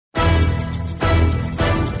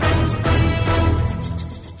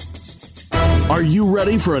Are you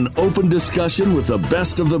ready for an open discussion with the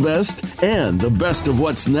best of the best and the best of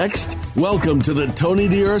what's next? Welcome to the Tony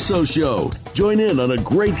DUrso Show. Join in on a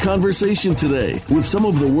great conversation today with some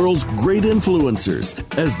of the world's great influencers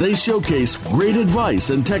as they showcase great advice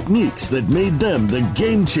and techniques that made them the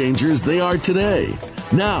game changers they are today.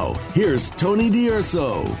 Now, here's Tony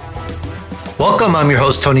DUrso. Welcome, I'm your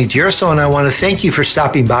host, Tony DUrso, and I want to thank you for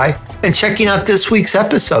stopping by and checking out this week's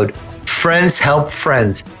episode, Friends Help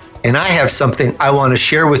Friends. And I have something I want to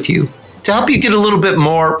share with you to help you get a little bit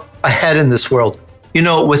more ahead in this world. You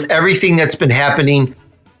know, with everything that's been happening,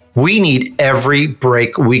 we need every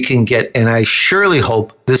break we can get, and I surely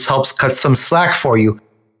hope this helps cut some slack for you.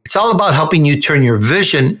 It's all about helping you turn your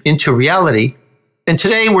vision into reality. And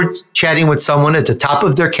today we're chatting with someone at the top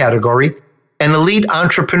of their category, an elite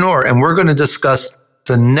entrepreneur, and we're going to discuss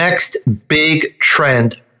the next big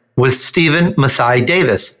trend with Stephen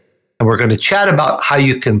Mathai-Davis. And we're going to chat about how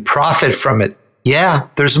you can profit from it. Yeah,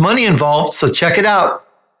 there's money involved, so check it out.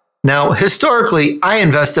 Now, historically, I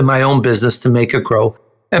invest in my own business to make it grow,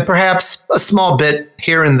 and perhaps a small bit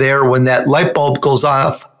here and there when that light bulb goes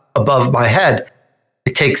off above my head.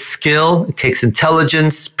 It takes skill, it takes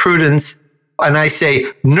intelligence, prudence, and I say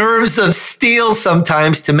nerves of steel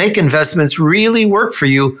sometimes to make investments really work for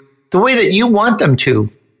you the way that you want them to.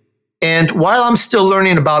 And while I'm still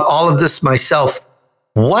learning about all of this myself,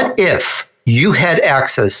 what if you had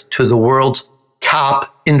access to the world's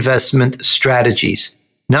top investment strategies?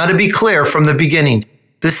 Now, to be clear from the beginning,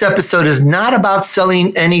 this episode is not about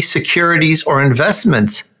selling any securities or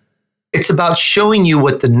investments. It's about showing you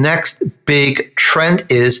what the next big trend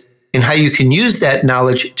is and how you can use that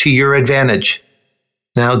knowledge to your advantage.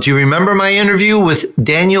 Now, do you remember my interview with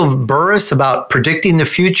Daniel Burrus about predicting the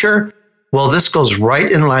future? Well, this goes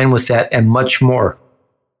right in line with that and much more.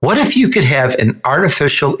 What if you could have an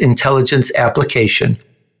artificial intelligence application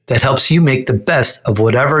that helps you make the best of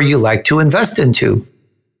whatever you like to invest into?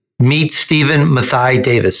 Meet Stephen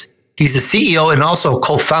Mathai-Davis. He's the CEO and also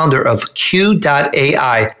co-founder of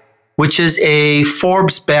Q.ai, which is a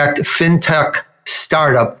Forbes-backed FinTech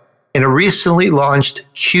startup and a recently launched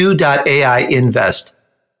Q.ai Invest.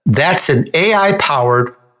 That's an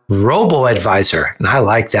AI-powered robo-advisor, and I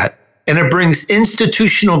like that. And it brings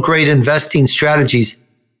institutional-grade investing strategies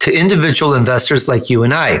to individual investors like you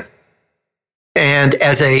and I. And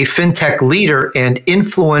as a FinTech leader and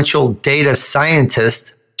influential data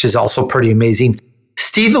scientist, which is also pretty amazing,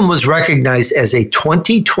 Stephen was recognized as a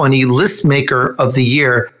 2020 Listmaker of the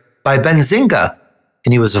Year by Benzinga,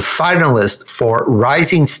 and he was a finalist for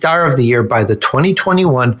Rising Star of the Year by the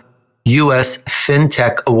 2021 US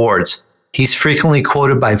FinTech Awards. He's frequently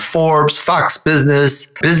quoted by Forbes, Fox Business,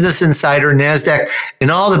 Business Insider, Nasdaq, and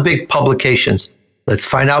all the big publications. Let's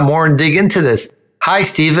find out more and dig into this. Hi,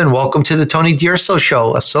 Stephen. Welcome to the Tony DUrso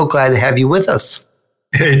Show. I'm so glad to have you with us.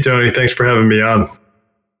 Hey, Tony. Thanks for having me on.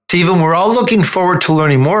 Stephen, we're all looking forward to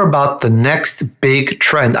learning more about the next big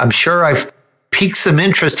trend. I'm sure I've piqued some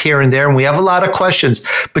interest here and there, and we have a lot of questions.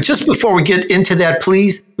 But just before we get into that,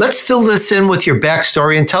 please, let's fill this in with your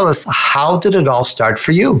backstory and tell us, how did it all start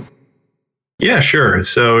for you? Yeah, sure.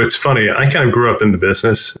 So it's funny. I kind of grew up in the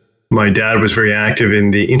business. My dad was very active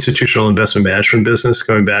in the institutional investment management business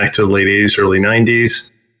going back to the late 80s, early 90s.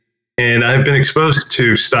 And I've been exposed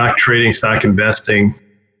to stock trading, stock investing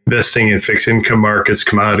in fixed income markets,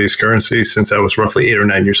 commodities, currencies since I was roughly 8 or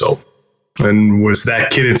 9 years old, and was that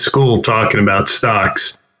kid in school talking about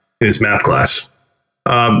stocks in his math class.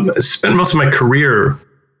 I spent most of my career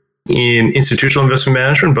in institutional investment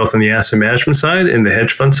management, both on the asset management side and the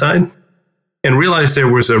hedge fund side, and realized there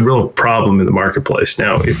was a real problem in the marketplace.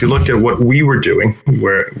 Now, if you looked at what we were doing,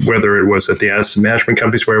 whether it was at the asset management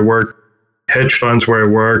companies where I worked, hedge funds where I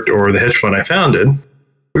worked, or the hedge fund I founded,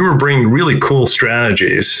 we were bringing really cool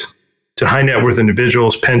strategies to high net worth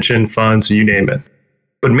individuals, pension funds, you name it.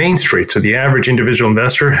 But Main Street, so the average individual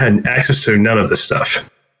investor, had access to none of this stuff.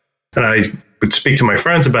 And I would speak to my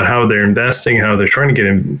friends about how they're investing, how they're trying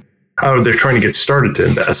to get started to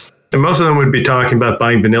invest. And most of them would be talking about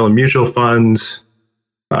buying vanilla mutual funds,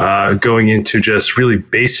 going into just really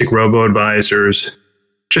basic robo-advisors,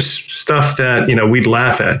 just stuff that, we'd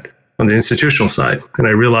laugh at on the institutional side. And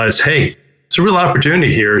I realized, hey, it's a real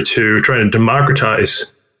opportunity here to try to democratize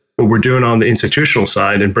what we're doing on the institutional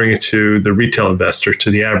side and bring it to the retail investor, to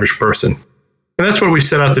the average person. And that's what we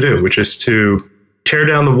set out to do, which is to tear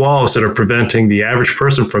down the walls that are preventing the average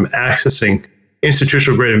person from accessing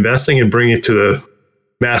institutional grade investing and bring it to the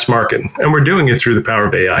mass market. And we're doing it through the power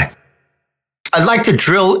of AI. I'd like to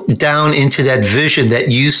drill down into that vision that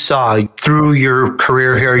you saw through your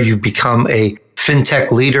career here. You've become a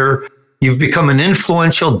FinTech leader. You've become an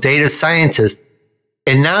influential data scientist.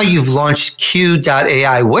 And now you've launched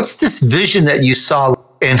Q.ai. What's this vision that you saw,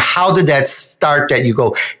 and how did that start that you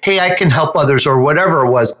go, hey, I can help others, or whatever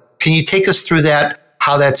it was? Can you take us through that,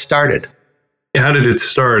 how that started? How did it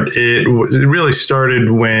start? It really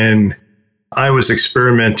started when I was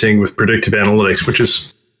experimenting with predictive analytics, which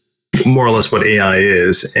is more or less what AI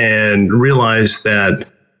is, and realized that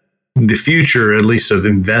the future, at least of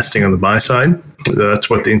investing on the buy side, that's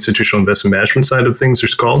what the institutional investment management side of things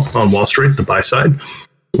is called on Wall Street, the buy side,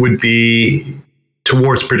 would be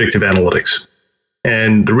towards predictive analytics.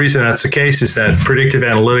 And the reason that's the case is that predictive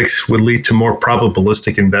analytics would lead to more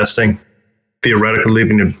probabilistic investing, theoretically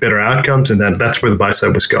leading to better outcomes, and that's where the buy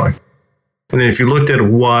side was going. And then if you looked at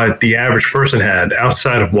what the average person had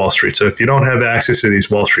outside of Wall Street, so if you don't have access to these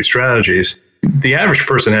Wall Street strategies, the average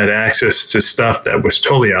person had access to stuff that was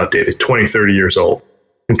totally outdated, 20, 30 years old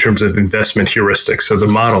in terms of investment heuristics, so the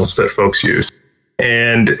models that folks use.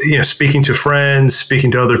 And speaking to friends,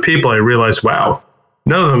 speaking to other people, I realized, wow,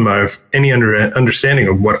 none of them have any understanding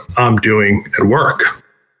of what I'm doing at work.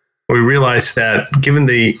 We realized that given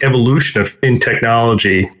the evolution of fin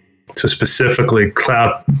technology, so specifically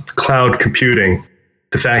cloud computing,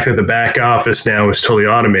 the fact that the back office now is totally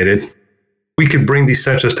automated, we could bring these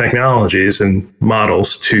types of technologies and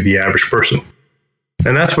models to the average person.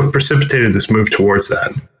 And that's what precipitated this move towards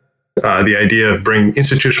that. The idea of bringing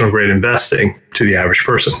institutional grade investing to the average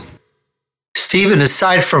person. Stephen,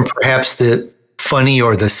 aside from perhaps the funny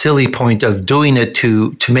or the silly point of doing it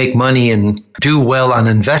to make money and do well on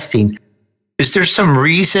investing, is there some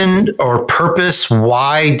reason or purpose?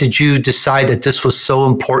 Why did you decide that this was so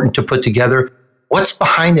important to put together? What's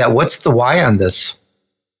behind that? What's the why on this?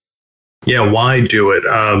 Yeah, why do it?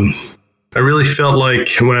 I really felt like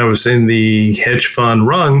when I was in the hedge fund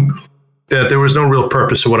rung, that there was no real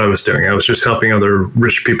purpose to what I was doing. I was just helping other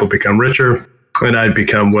rich people become richer, and I'd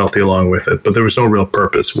become wealthy along with it. But there was no real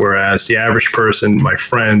purpose. Whereas the average person, my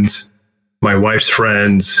friends, my wife's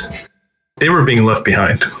friends, they were being left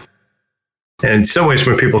behind. And in some ways,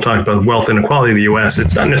 when people talk about wealth inequality in the US,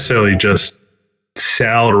 it's not necessarily just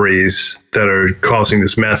salaries that are causing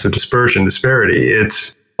this massive disparity.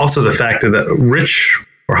 It's also the fact that rich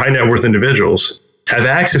or high net worth individuals have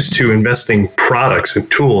access to investing products and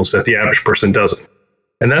tools that the average person doesn't.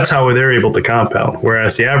 And that's how they're able to compound,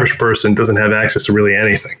 whereas the average person doesn't have access to really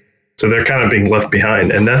anything. So they're kind of being left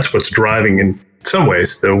behind. And that's what's driving, in some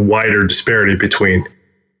ways, the wider disparity between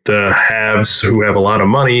the haves who have a lot of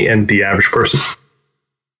money and the average person.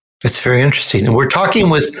 That's very interesting. And we're talking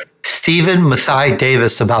with Stephen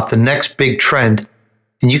Mathai-Davis about the next big trend.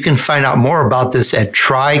 And you can find out more about this at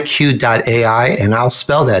tryq.ai, and I'll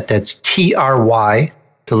spell that. That's TRY,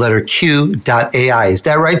 the letter Q.ai. Is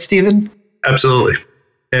that right, Stephen? Absolutely.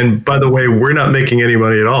 And by the way, we're not making any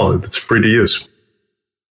money at all. It's free to use.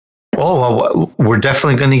 Oh, well, we're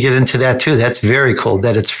definitely going to get into that too. That's very cool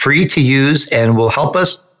that it's free to use and will help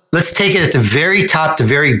us. Let's take it at the very top, the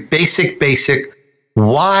very basic.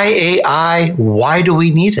 Why AI? Why do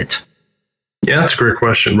we need it? Yeah, that's a great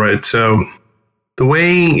question, right? So the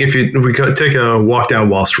way, if we take a walk down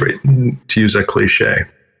Wall Street, to use that cliche,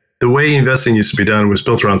 the way investing used to be done was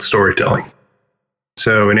built around storytelling.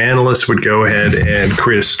 So an analyst would go ahead and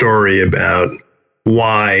create a story about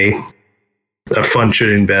why a fund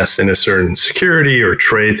should invest in a certain security or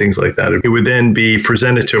trade, things like that. It would then be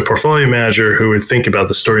presented to a portfolio manager who would think about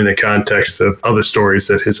the story in the context of other stories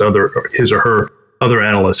that his or her other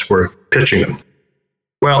analysts were pitching them.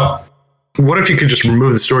 Well, what if you could just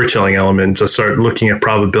remove the storytelling element and just start looking at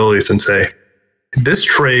probabilities and say, this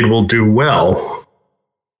trade will do well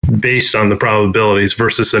based on the probabilities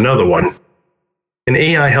versus another one? And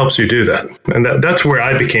AI helps you do that. And that's where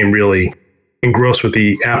I became really engrossed with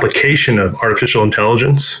the application of artificial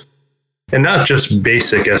intelligence, and not just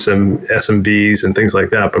basic SMVs and things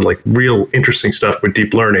like that, but like real interesting stuff with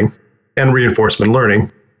deep learning and reinforcement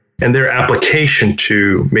learning and their application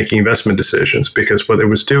to making investment decisions. Because what it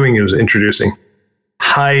was doing is introducing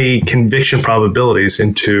high conviction probabilities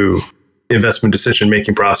into the investment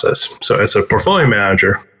decision-making process. So as a portfolio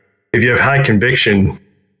manager, if you have high conviction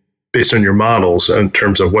based on your models in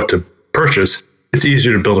terms of what to purchase, it's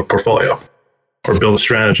easier to build a portfolio or build a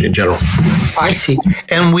strategy in general. I see.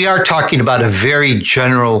 And we are talking about a very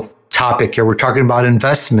general topic here. We're talking about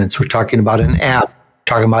investments. We're talking about an app. We're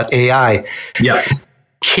talking about AI. Yeah.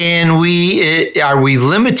 Are we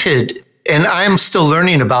limited? And I'm still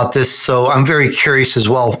learning about this, so I'm very curious as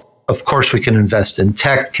well. Of course, we can invest in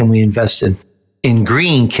tech. Can we invest in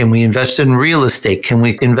green? Can we invest in real estate? Can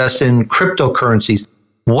we invest in cryptocurrencies?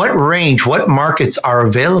 What range, what markets are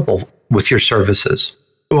available with your services?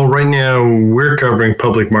 Well, right now we're covering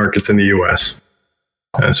public markets in the US.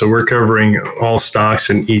 So we're covering all stocks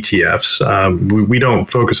and ETFs. We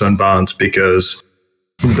don't focus on bonds because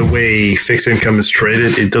the way fixed income is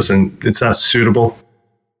traded, it's not suitable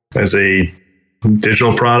as a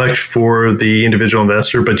digital product for the individual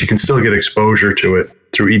investor, but you can still get exposure to it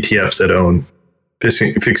through ETFs that own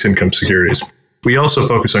fixed income securities. We also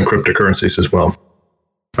focus on cryptocurrencies as well.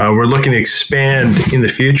 We're looking to expand in the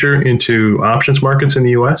future into options markets in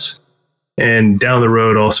the US, and down the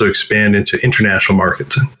road also expand into international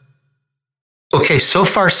markets. Okay, so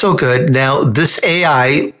far so good. Now, this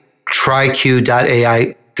AI,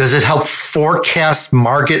 TriQ.ai, does it help forecast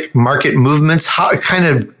market movements? How kind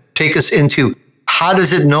of take us into how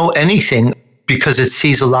does it know anything because it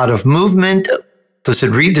sees a lot of movement? Does it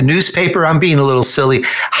read the newspaper? I'm being a little silly.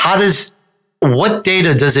 What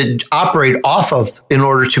data does it operate off of in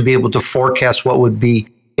order to be able to forecast what would be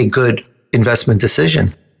a good investment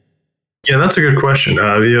decision? Yeah, that's a good question.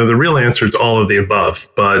 The real answer is all of the above,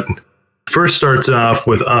 but first starts off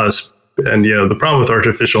with us. And the problem with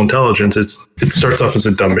artificial intelligence, it starts off as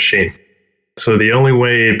a dumb machine. So the only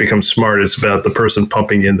way it becomes smart is about the person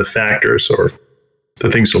pumping in the factors or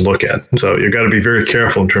the things to look at. So you've got to be very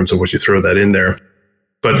careful in terms of what you throw that in there.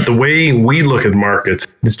 But the way we look at markets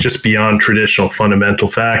is just beyond traditional fundamental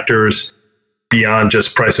factors, beyond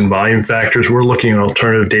just price and volume factors. We're looking at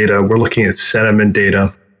alternative data. We're looking at sentiment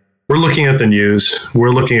data. We're looking at the news.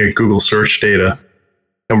 We're looking at Google search data.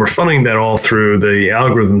 And we're funneling that all through the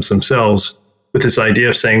algorithms themselves with this idea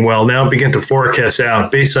of saying, well, now begin to forecast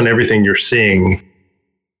out based on everything you're seeing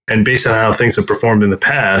and based on how things have performed in the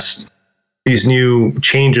past, these new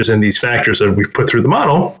changes in these factors that we put through the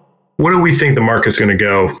model. Where do we think the market's going to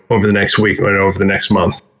go over the next week or over the next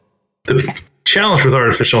month? The challenge with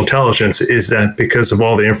artificial intelligence is that because of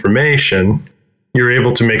all the information, you're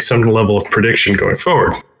able to make some level of prediction going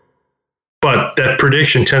forward. But that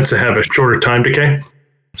prediction tends to have a shorter time decay.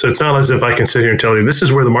 So it's not as if I can sit here and tell you, this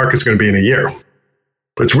is where the market's going to be in a year.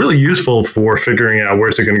 But it's really useful for figuring out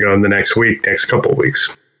where's it going to go in the next week, next couple of weeks.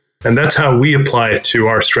 And that's how we apply it to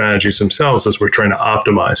our strategies themselves as we're trying to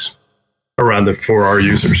optimize around it for our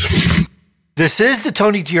users. This is the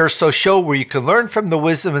Tony DUrso Show, where you can learn from the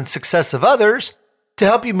wisdom and success of others to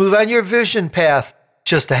help you move on your vision path.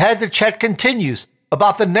 Just ahead, the chat continues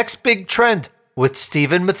about the next big trend with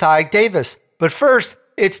Stephen Mathai-Davis. But first,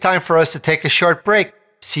 it's time for us to take a short break.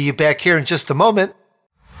 See you back here in just a moment.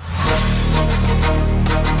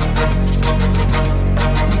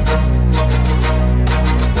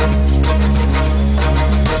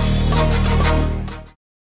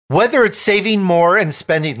 Whether it's saving more and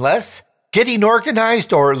spending less, getting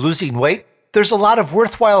organized, or losing weight, there's a lot of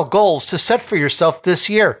worthwhile goals to set for yourself this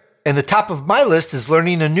year. And the top of my list is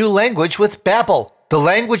learning a new language with Babbel, the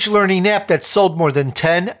language learning app that sold more than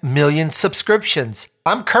 10 million subscriptions.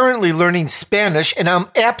 I'm currently learning Spanish, and I'm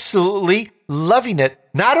absolutely loving it.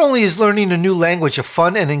 Not only is learning a new language a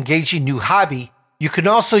fun and engaging new hobby, you can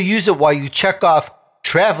also use it while you check off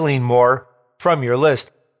traveling more from your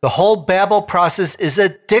list. The whole Babbel process is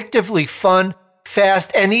addictively fun,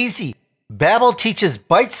 fast, and easy. Babbel teaches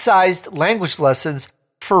bite-sized language lessons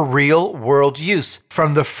for real-world use.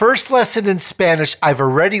 From the first lesson in Spanish, I've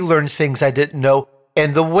already learned things I didn't know,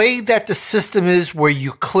 and the way that the system is where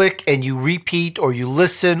you click and you repeat or you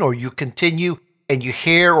listen or you continue and you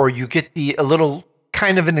hear or you get a little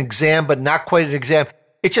kind of an exam but not quite an exam,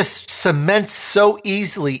 it just cements so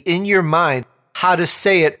easily in your mind how to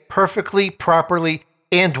say it perfectly, properly,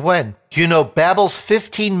 and when. Babbel's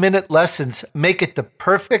 15-minute lessons make it the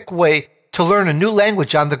perfect way to learn a new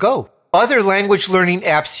language on the go. Other language learning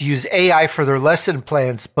apps use AI for their lesson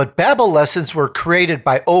plans, but Babbel lessons were created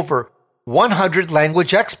by over 100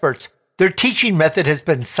 language experts. Their teaching method has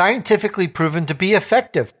been scientifically proven to be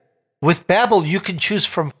effective. With Babbel, you can choose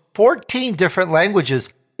from 14 different languages,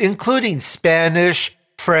 including Spanish,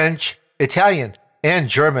 French, Italian, and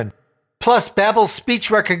German. Plus, Babbel's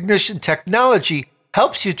speech recognition technology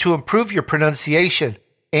helps you to improve your pronunciation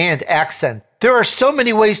and accent. There are so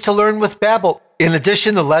many ways to learn with Babbel. In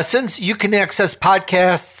addition to lessons, you can access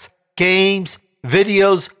podcasts, games,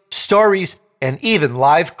 videos, stories, and even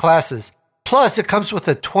live classes. Plus, it comes with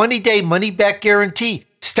a 20-day money-back guarantee.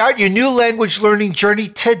 Start your new language learning journey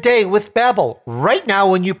today with Babbel. Right now,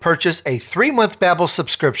 when you purchase a 3-month Babbel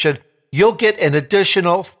subscription, you'll get an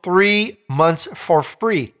additional 3 months for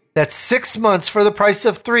free. That's 6 months for the price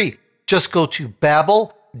of 3. Just go to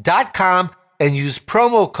Babbel.com and use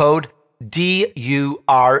promo code DURSO.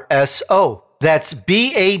 That's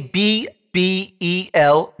BABBEL.com,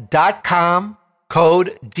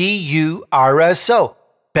 code DURSO.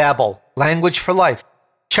 Babbel, language for life.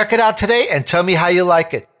 Check it out today and tell me how you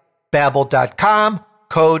like it. Babbel.com,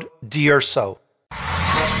 code DURSO.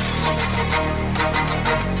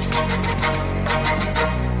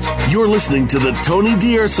 You're listening to the Tony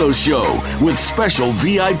DUrso Show with special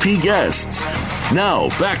VIP guests. Now,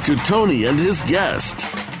 back to Tony and his guest.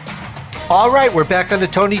 All right, we're back on the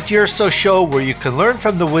Tony DUrso Show, where you can learn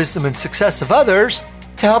from the wisdom and success of others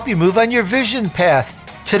to help you move on your vision path.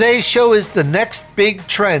 Today's show is The Next Big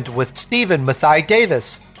Trend with Stephen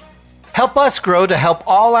Mathai-Davis. Help us grow to help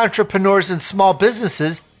all entrepreneurs and small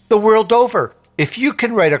businesses the world over. If you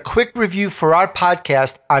can write a quick review for our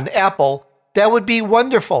podcast on Apple, that would be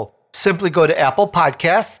wonderful. Simply go to Apple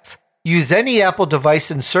Podcasts, use any Apple device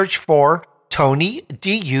and search for Tony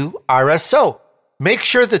DUrso. Make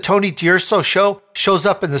sure the Tony DUrso Show shows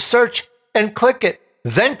up in the search and click it.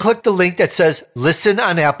 Then click the link that says Listen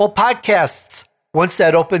on Apple Podcasts. Once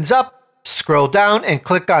that opens up, scroll down and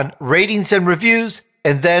click on Ratings and Reviews,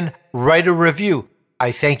 and then write a review.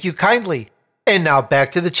 I thank you kindly. And now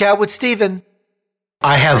back to the chat with Stephen.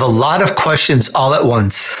 I have a lot of questions all at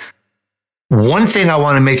once. One thing I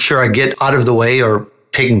want to make sure I get out of the way or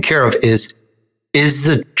taken care of is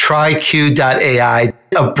the TryQ.ai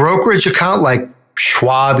a brokerage account like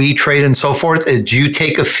Schwab, E-Trade, and so forth? Do you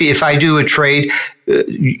take a fee? If I do a trade,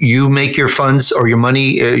 you make your funds or your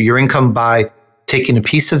money, your income by taking a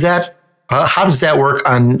piece of that? How does that work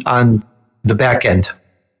on the back end?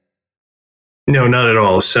 No, not at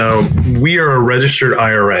all. So we are a registered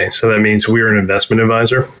IRA. So that means we are an investment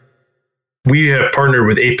advisor. We have partnered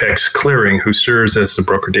with Apex Clearing, who serves as the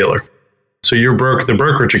broker-dealer. So the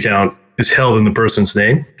brokerage account is held in the person's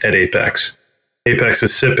name at Apex. Apex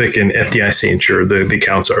is SIPC and FDIC insured, the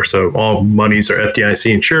accounts are. So all monies are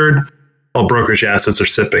FDIC insured. All brokerage assets are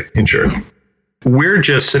SIPC insured. We're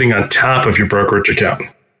just sitting on top of your brokerage account.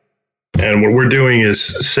 And what we're doing is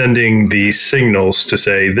sending the signals to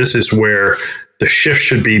say, this is where the shift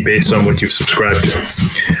should be based on what you've subscribed to.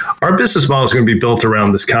 Our business model is going to be built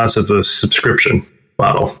around this concept of subscription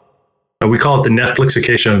model. And we call it the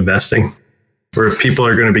Netflixication of investing, where people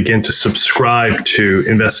are going to begin to subscribe to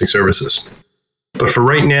investing services. But for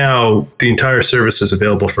right now, the entire service is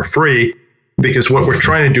available for free, because what we're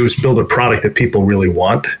trying to do is build a product that people really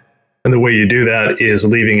want. And the way you do that is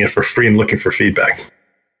leaving it for free and looking for feedback.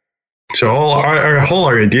 So our whole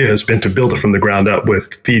idea has been to build it from the ground up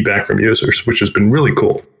with feedback from users, which has been really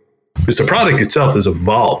cool. Because the product itself has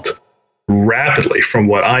evolved rapidly from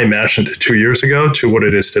what I imagined 2 years ago to what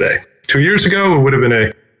it is today. 2 years ago, it would have been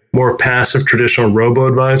a more passive, traditional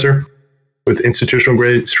robo-advisor with institutional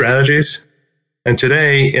grade strategies. And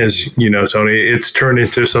today, as you know, Tony, it's turned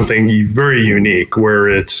into something very unique, where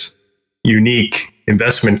it's unique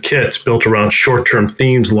investment kits built around short-term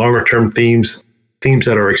themes, longer-term themes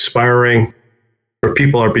that are expiring, where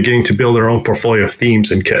people are beginning to build their own portfolio of themes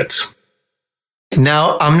and kits.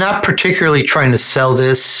 Now, I'm not particularly trying to sell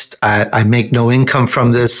this. I make no income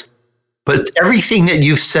from this. But everything that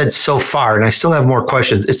you've said so far, and I still have more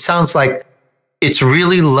questions, it sounds like it's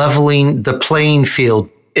really leveling the playing field.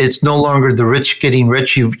 It's no longer the rich getting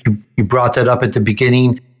rich. You brought that up at the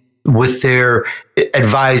beginning with their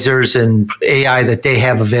advisors and AI that they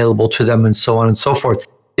have available to them and so on and so forth.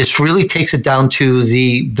 It really takes it down to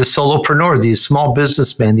the solopreneur, the small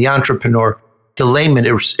businessman, the entrepreneur, the layman.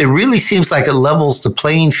 It really seems like it levels the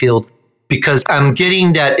playing field, because I'm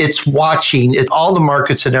getting that it's watching all the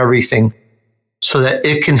markets and everything so that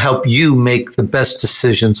it can help you make the best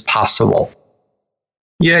decisions possible.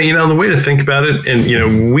 Yeah, the way to think about it,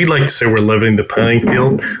 and we like to say we're leveling the playing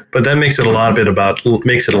field, but that makes it a lot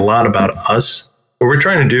about us. What we're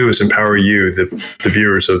trying to do is empower you, the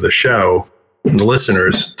viewers of the show, and the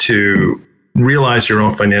listeners, to realize your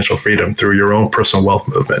own financial freedom through your own personal wealth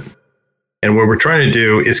movement. And what we're trying to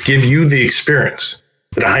do is give you the experience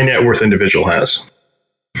that a high net worth individual has.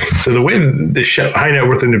 So the way the high net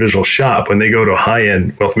worth individuals shop when they go to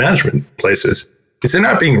high-end wealth management places is they're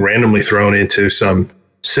not being randomly thrown into some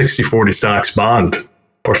 60-40 stocks bond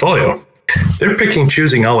portfolio. They're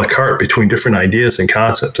choosing a la carte between different ideas and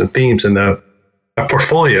concepts and themes, and a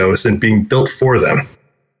portfolio is then being built for them.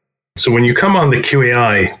 So when you come on the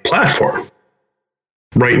QAI platform,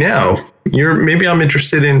 right now, maybe I'm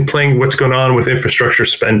interested in playing what's going on with infrastructure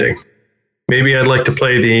spending. Maybe I'd like to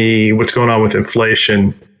play what's going on with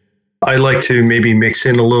inflation. I'd like to maybe mix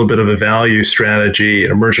in a little bit of a value strategy,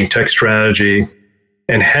 an emerging tech strategy.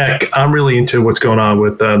 And heck, I'm really into what's going on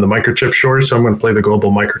with the microchip shortage, so I'm going to play the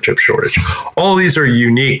global microchip shortage. All these are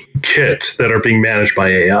unique kits that are being managed by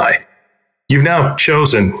AI. You've now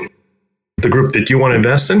chosen the group that you want to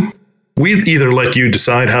invest in. We either let you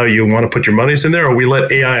decide how you want to put your monies in there, or we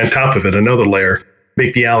let AI on top of it, another layer,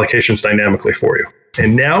 make the allocations dynamically for you.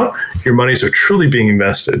 And now your monies are truly being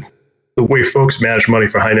invested the way folks manage money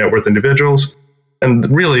for high net worth individuals, and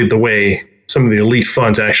really the way some of the elite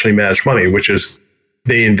funds actually manage money, which is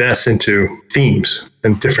they invest into themes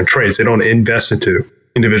and different trades. They don't invest into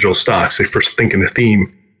individual stocks. They first think in a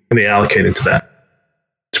theme and they allocate into that.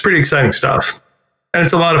 It's pretty exciting stuff. And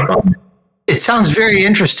it's a lot of fun. It sounds very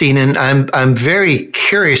interesting, and I'm very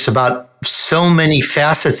curious about so many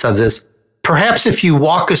facets of this. Perhaps if you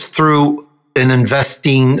walk us through an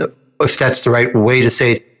investing, if that's the right way to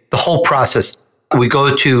say it, the whole process. We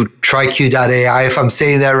go to tryq.ai, if I'm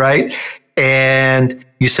saying that right, and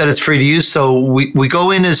you said it's free to use. So we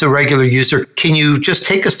go in as a regular user. Can you just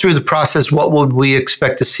take us through the process? What would we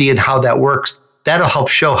expect to see and how that works? That'll help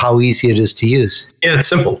show how easy it is to use. Yeah, it's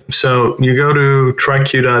simple. So you go to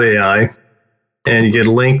tryq.ai and you get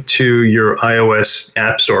a link to your iOS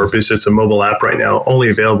app store because it's a mobile app right now, only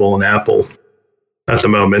available in Apple at the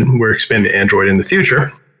moment. We're expanding to Android in the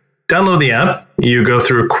future. Download the app. You go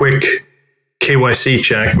through a quick KYC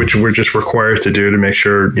check, which we're just required to do to make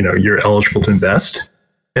sure you're eligible to invest.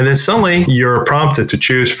 And then suddenly you're prompted to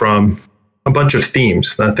choose from a bunch of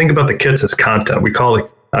themes. Now think about the kits as content. We call it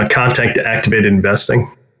content-activated investing.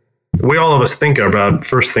 The way all of us think about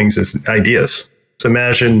first things is ideas. So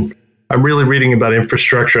imagine I'm really reading about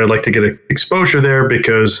infrastructure. I'd like to get exposure there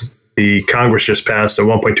because the Congress just passed a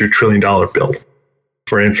 $1.2 trillion bill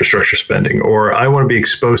for infrastructure spending. Or I want to be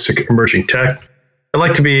exposed to emerging tech. I'd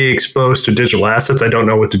like to be exposed to digital assets. I don't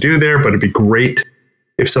know what to do there, but it'd be great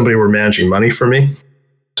if somebody were managing money for me.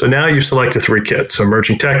 So now you've selected 3 kits. So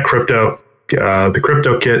emerging tech, crypto, the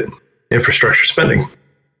crypto kit, infrastructure spending.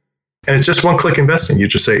 And it's just one-click investing. You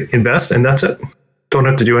just say invest, and that's it. Don't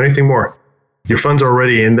have to do anything more. Your funds are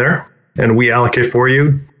already in there, and we allocate for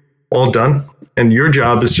you, all done. And your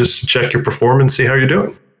job is just to check your performance, see how you're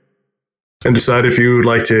doing, and decide if you would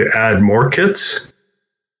like to add more kits,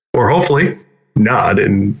 or hopefully not,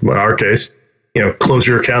 in our case, close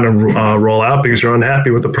your account and roll out because you're unhappy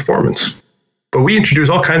with the performance. But we introduce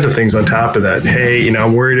all kinds of things on top of that. Hey,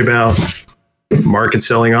 I'm worried about market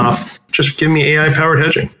selling off. Just give me AI-powered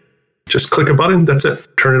hedging. Just click a button. That's it.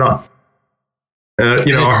 Turn it on.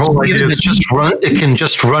 Our whole idea is it can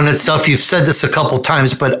just run itself. You've said this a couple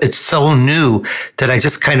times, but it's so new that I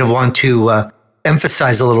just kind of want to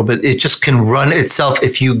emphasize a little bit. It just can run itself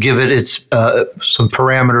if you give it its some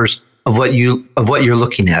parameters of what you're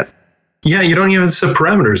looking at. Yeah, you don't even set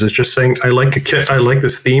parameters. It's just saying, I like a kit. I like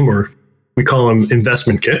this theme, or we call them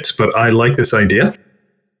investment kits, but I like this idea.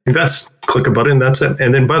 Invest. Click a button. That's it.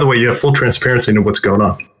 And then, by the way, you have full transparency into what's going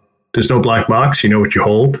on. There's no black box. You know what you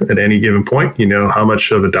hold at any given point. You know how much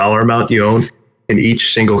of a dollar amount you own in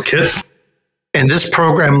each single kit. And this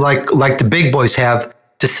program, like the big boys have,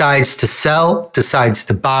 decides to sell, decides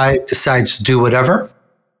to buy, decides to do whatever.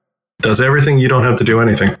 Does everything. You don't have to do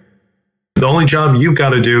anything. The only job you've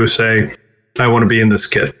got to do is say, I want to be in this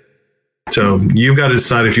kit. So you've got to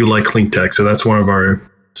decide if you like clean tech. So that's one of our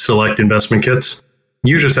select investment kits.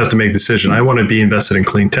 You just have to make a decision. I want to be invested in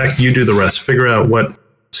clean tech. You do the rest. Figure out what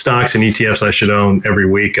stocks and ETFs I should own every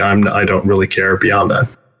week. I don't really care beyond that.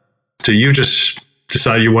 So you just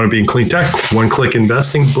decide you want to be in clean tech. One-click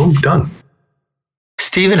investing. Boom, done.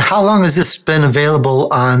 Stephen, how long has this been available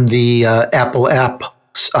on the Apple app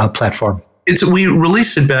platform? We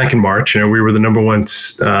released it back in March. We were the number one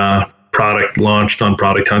product launched on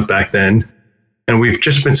Product Hunt back then. And we've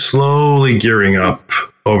just been slowly gearing up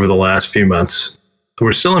over the last few months.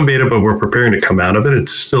 We're still in beta, but we're preparing to come out of it.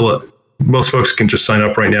 It's still most folks can just sign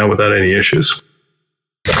up right now without any issues.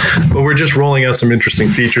 But we're just rolling out some interesting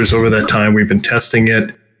features over that time. We've been testing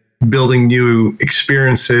it, building new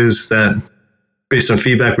experiences that based on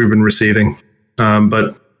feedback we've been receiving.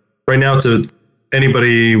 But right now,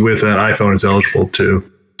 anybody with an iPhone is eligible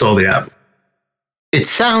to install the app. It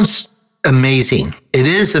sounds amazing. It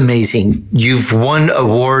is amazing. You've won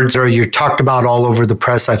awards, or you're talked about all over the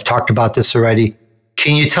press. I've talked about this already.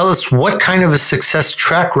 Can you tell us what kind of a success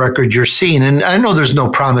track record you're seeing? And I know there's no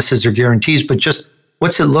promises or guarantees, but just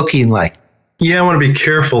what's it looking like? Yeah, I want to be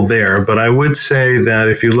careful there, but I would say that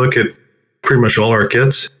if you look at pretty much all our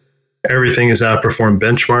kits, everything has outperformed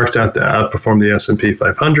benchmarks, outperformed the S&P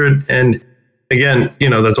 500. And again,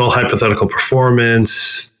 that's all hypothetical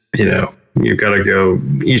performance. You've got to go,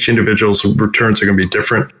 each individual's returns are going to be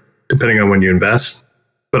different depending on when you invest.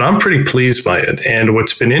 But I'm pretty pleased by it. And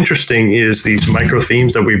what's been interesting is these micro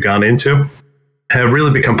themes that we've gone into have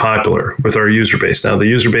really become popular with our user base. Now, the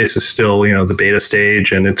user base is still, the beta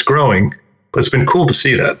stage, and it's growing. But it's been cool to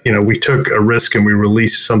see that. We took a risk and we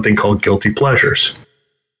released something called Guilty Pleasures,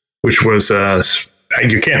 which was,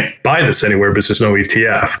 you can't buy this anywhere because there's no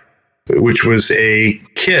ETF, which was a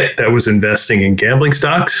kit that was investing in gambling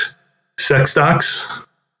stocks, sex stocks,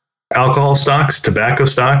 alcohol stocks, tobacco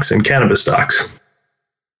stocks, and cannabis stocks.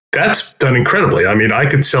 that's done incredibly. I mean, I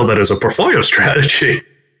could sell that as a portfolio strategy.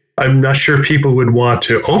 I'm not sure people would want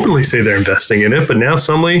to openly say they're investing in it, but now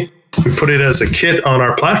suddenly we put it as a kit on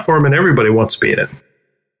our platform and everybody wants to be in it.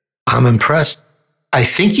 I'm impressed. I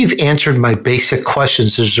think you've answered my basic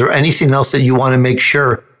questions. Is there anything else that you want to make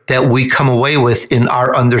sure that we come away with in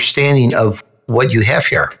our understanding of what you have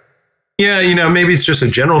here? Yeah, maybe it's just a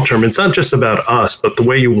general term. It's not just about us, but the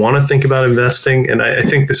way you want to think about investing. And I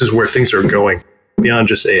think this is where things are going beyond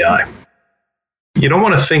just AI. You don't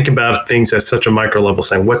want to think about things at such a micro level,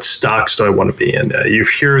 saying, what stocks do I want to be in? You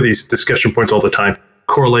hear these discussion points all the time.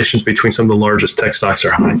 Correlations between some of the largest tech stocks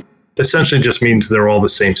are high. That essentially just means they're all the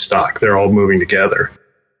same stock. They're all moving together.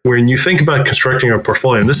 When you think about constructing a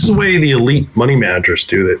portfolio, and this is the way the elite money managers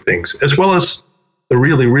do their things, as well as the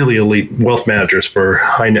really, really elite wealth managers for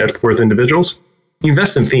high net worth individuals, you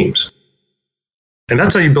invest in themes. And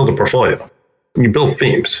that's how you build a portfolio. You build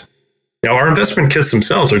themes. Now, our investment kits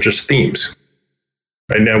themselves are just themes.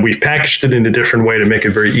 Right now, we've packaged it in a different way to make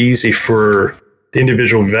it very easy for the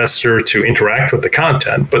individual investor to interact with the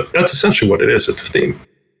content, but that's essentially what it is. It's a theme.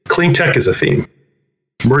 Clean tech is a theme.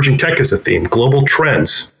 Emerging tech is a theme. Global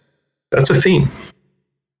trends, that's a theme.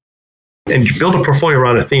 And you build a portfolio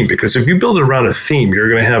around a theme, because if you build it around a theme, you're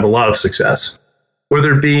going to have a lot of success,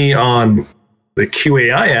 whether it be on the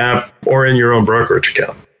QAI app or in your own brokerage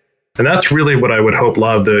account. And that's really what I would hope a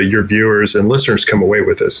lot of your viewers and listeners come away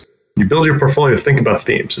with is you build your portfolio, think about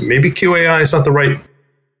themes. And maybe QAI is not the right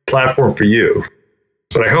platform for you,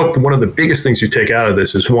 but I hope that one of the biggest things you take out of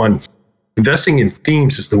this is, one, investing in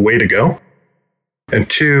themes is the way to go. And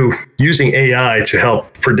two, using AI to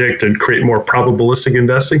help predict and create more probabilistic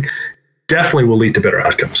investing definitely will lead to better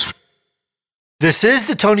outcomes. This is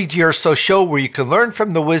the Tony DUrso Show, where you can learn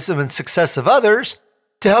from the wisdom and success of others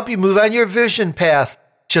to help you move on your vision path.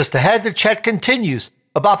 Just ahead, the chat continues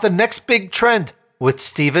about the next big trend with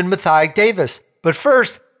Stephen Mathai-Davis. But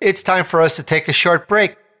first, it's time for us to take a short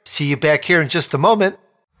break. See you back here in just a moment.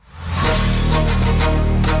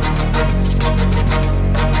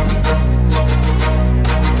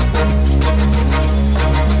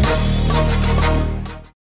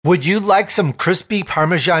 Would you like some crispy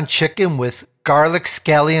Parmesan chicken with garlic,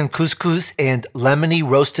 scallion couscous, and lemony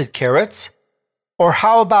roasted carrots? Or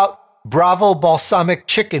how about Bravo balsamic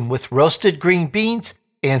chicken with roasted green beans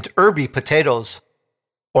and herby potatoes?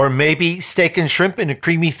 Or maybe steak and shrimp in a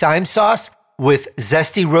creamy thyme sauce with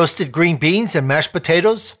zesty roasted green beans and mashed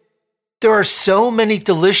potatoes? There are so many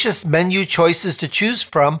delicious menu choices to choose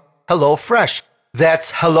from HelloFresh.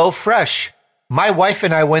 That's HelloFresh. My wife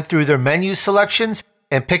and I went through their menu selections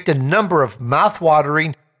and picked a number of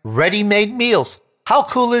mouth-watering, ready-made meals. How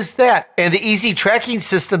cool is that? And the easy tracking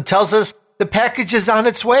system tells us the package is on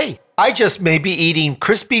its way. I just may be eating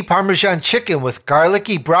crispy Parmesan chicken with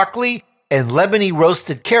garlicky broccoli and lemony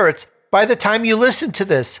roasted carrots by the time you listen to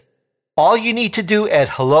this. All you need to do at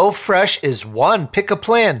HelloFresh is 1. Pick a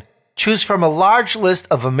plan. Choose from a large list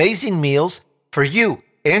of amazing meals for you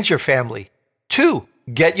and your family. 2.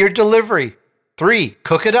 Get your delivery. 3.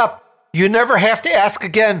 Cook it up. You never have to ask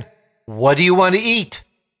again, what do you want to eat?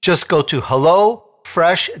 Just go to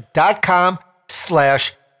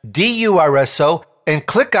hellofresh.com/DURSO and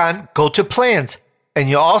click on Go to Plans. And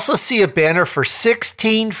you'll also see a banner for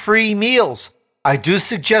 16 free meals. I do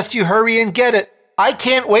suggest you hurry and get it. I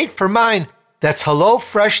can't wait for mine. That's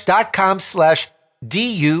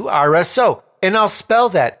hellofresh.com/DURSO. And I'll spell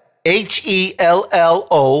that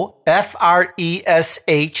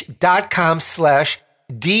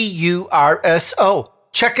HELLOFRESH.com/DURSO.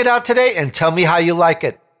 Check it out today and tell me how you like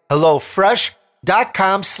it.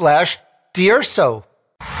 HelloFresh.com/DUrso.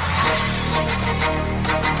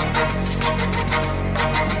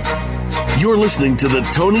 You're listening to the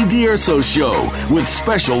Tony DUrso Show with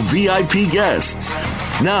special VIP guests.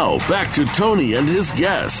 Now, back to Tony and his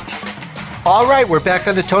guest. All right, we're back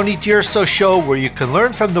on the Tony DUrso Show, where you can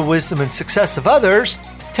learn from the wisdom and success of others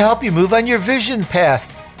to help you move on your vision path.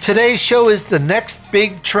 Today's show is the next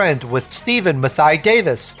big trend with Stephen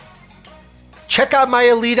Mathai-Davis. Check out my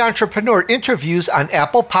elite entrepreneur interviews on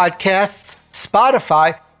Apple Podcasts,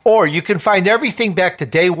 Spotify, or you can find everything back to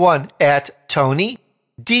day one at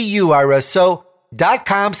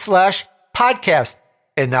TonyDUrso.com/podcast.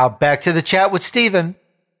 And now back to the chat with Stephen.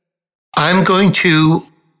 I'm going to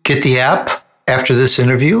get the app after this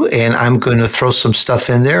interview, and I'm going to throw some stuff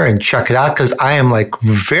in there and check it out because I am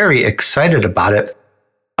very excited about it.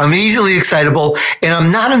 I'm easily excitable, and I'm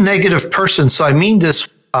not a negative person, so I mean this,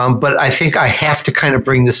 but I think I have to kind of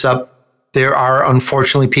bring this up. There are,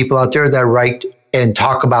 unfortunately, people out there that write and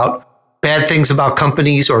talk about bad things about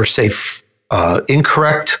companies or say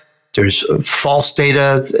incorrect There's false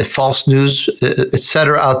data, false news, et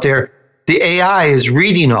cetera, out there. The AI is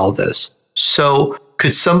reading all this. So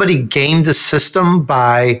could somebody game the system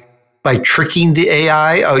by tricking the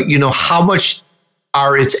AI? How much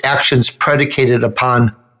are its actions predicated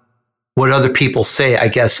upon what other people say, I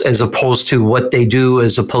guess, as opposed to what they do,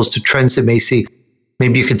 as opposed to trends they may see?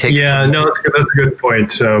 Maybe you can take. Yeah, no, that's a good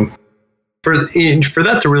point. So for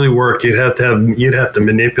that to really work, you'd have to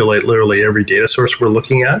manipulate literally every data source we're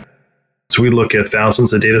looking at. So we look at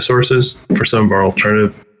thousands of data sources for some of our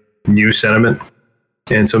alternative news sentiment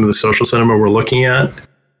and some of the social sentiment we're looking at.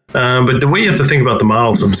 But the way you have to think about the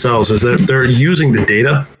models themselves is that they're using the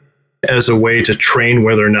data as a way to train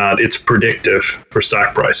whether or not it's predictive for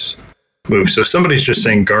stock price moves. So if somebody's just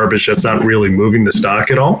saying garbage that's not really moving the stock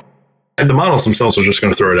at all, and the models themselves are just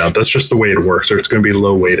going to throw it out. That's just the way it works, or it's going to be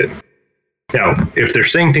low weighted. Now, if they're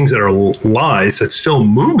saying things that are lies that still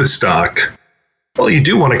move the stock, well, you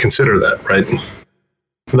do want to consider that, right?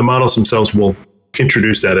 The models themselves will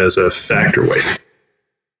introduce that as a factor weight.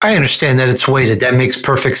 I understand that it's weighted. That makes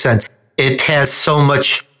perfect sense. It has so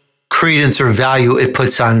much credence or value it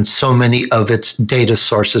puts on so many of its data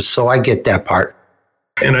sources. So I get that part.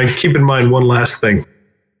 And I keep in mind one last thing.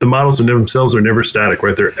 The models themselves are never static,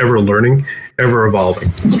 right? They're ever learning, ever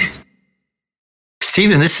evolving.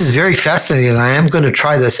 Stephen, this is very fascinating, and I am going to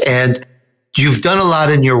try this. And you've done a lot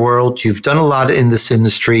in your world. You've done a lot in this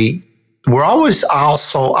industry. We're always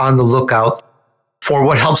also on the lookout for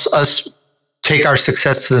what helps us take our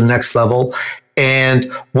success to the next level.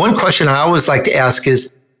 And one question I always like to ask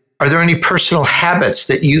is, are there any personal habits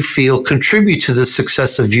that you feel contribute to the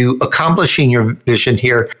success of you accomplishing your vision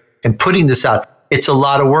here and putting this out? It's a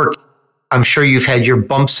lot of work. I'm sure you've had your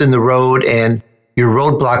bumps in the road and your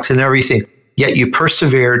roadblocks and everything, yet you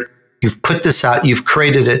persevered, you've put this out, you've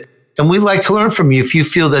created it. And we'd like to learn from you if you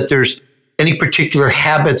feel that there's any particular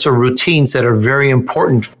habits or routines that are very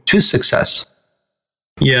important to success.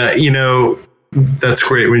 Yeah, that's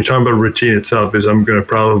great. When you're talking about routine itself, is I'm going to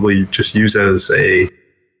probably just use that as a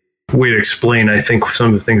way to explain, I think, some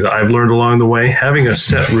of the things that I've learned along the way. Having a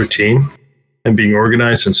set routine and being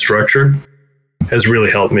organized and structured has really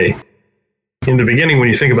helped me. In the beginning, when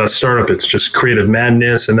you think about startup, it's just creative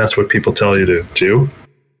madness, and that's what people tell you to do.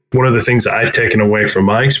 One of the things I've taken away from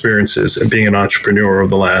my experiences and being an entrepreneur over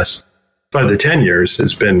the last 5 to 10 years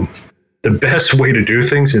has been the best way to do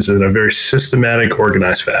things is in a very systematic,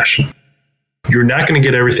 organized fashion. You're not going to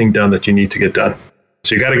get everything done that you need to get done.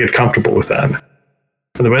 So you got to get comfortable with that.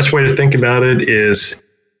 And the best way to think about it is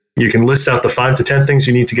you can list out the 5 to 10 things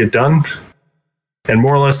you need to get done and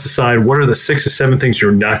more or less decide what are the 6 to 7 things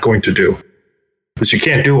you're not going to do. Because you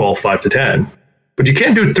can't do all 5 to 10, but you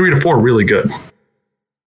can do 3 to 4 really good.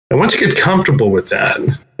 And once you get comfortable with that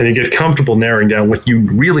and you get comfortable narrowing down what you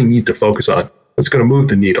really need to focus on, it's going to move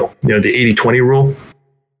the needle. The 80-20 rule,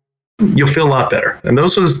 you'll feel a lot better. And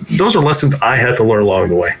those are lessons I had to learn along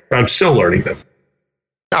the way. I'm still learning them.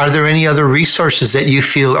 Are there any other resources that you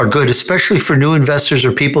feel are good, especially for new investors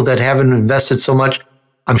or people that haven't invested so much?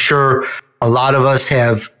 I'm sure a lot of us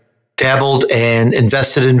have dabbled and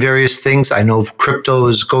invested in various things. I know crypto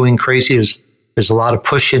is going crazy. There's a lot of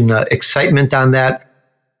push and excitement on that.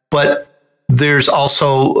 But there's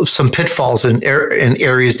also some pitfalls in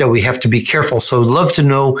areas that we have to be careful. So I'd love to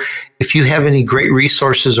know if you have any great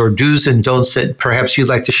resources or do's and don'ts that perhaps you'd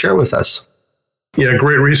like to share with us. Yeah,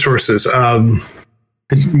 great resources. I'm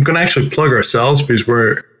going to actually plug ourselves because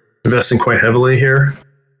we're investing quite heavily here.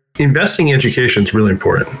 Investing in education is really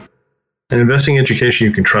important. And investing in education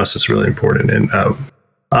you can trust is really important. And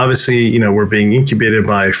obviously, we're being incubated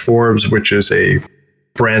by Forbes, which is a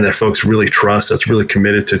brand that folks really trust, that's really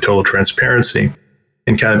committed to total transparency.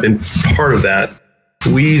 And kind of in part of that,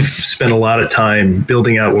 we've spent a lot of time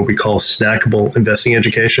building out what we call snackable investing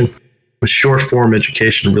education, with short form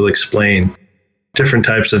education to really explain different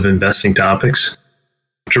types of investing topics,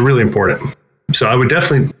 which are really important. So I would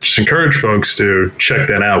definitely just encourage folks to check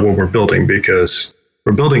that out, what we're building, because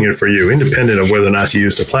we're building it for you, independent of whether or not you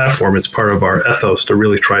use the platform. It's part of our ethos to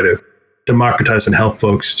really try to democratize and help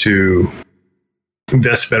folks to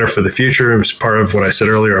invest better for the future. It was part of what I said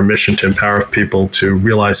earlier, our mission to empower people to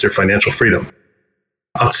realize their financial freedom.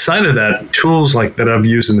 Outside of that, tools like that I've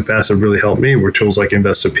used in the past have really helped me were tools like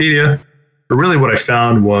Investopedia. But really what I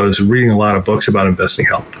found was reading a lot of books about investing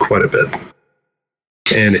helped quite a bit.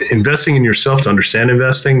 And investing in yourself to understand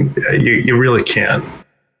investing, you really can.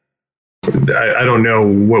 I don't know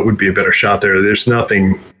what would be a better shot there. There's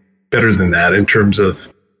nothing better than that in terms of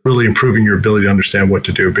really improving your ability to understand what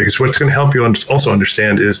to do. Because what's going to help you also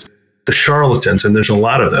understand is the charlatans, and there's a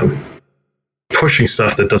lot of them, pushing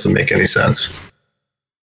stuff that doesn't make any sense.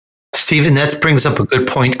 Stephen, that brings up a good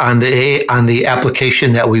point on the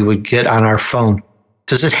application that we would get on our phone.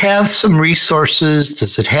 Does it have some resources?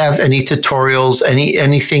 Does it have any tutorials,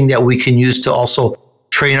 anything that we can use to also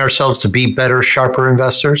train ourselves to be better, sharper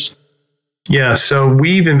investors? Yeah, so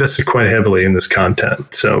we've invested quite heavily in this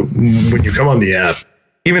content. So when you come on the app,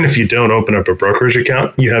 even if you don't open up a brokerage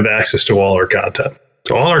account, you have access to all our content.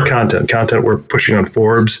 So all our content we're pushing on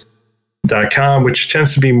Forbes.com, which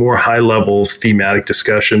tends to be more high-level thematic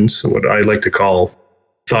discussions, what I like to call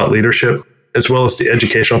thought leadership, as well as the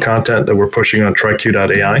educational content that we're pushing on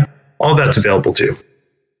TriQ.ai. All that's available too.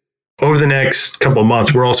 Over the next couple of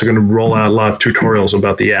months, we're also going to roll out a lot of tutorials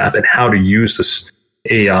about the app and how to use this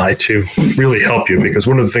AI to really help you. Because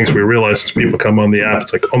one of the things we realize is people come on the app,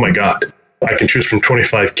 it's like, oh my God, I can choose from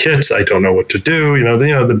 25 kits. I don't know what to do,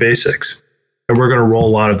 the basics. And we're going to roll a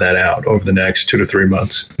lot of that out over the next 2 to 3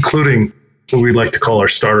 months, including what we like to call our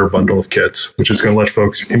starter bundle of kits, which is going to let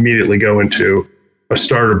folks immediately go into a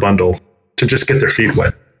starter bundle to just get their feet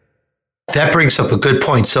wet. That brings up a good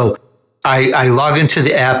point. So I log into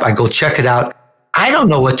the app, I go check it out. I don't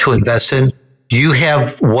know what to invest in. You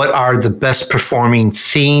have what are the best performing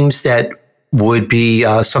themes that would be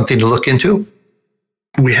something to look into?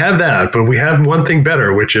 We have that, but we have one thing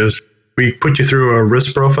better, which is we put you through a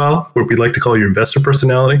risk profile, what we like to call your investor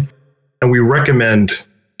personality, and we recommend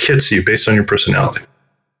kits to you based on your personality.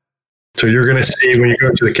 So you're going to see when you go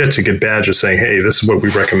into the kits, you get badges saying, hey, this is what we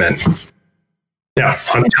recommend. Now,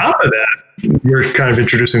 on top of that, we're kind of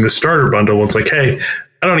introducing the starter bundle. It's like, hey,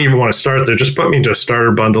 I don't even want to start there. Just put me into a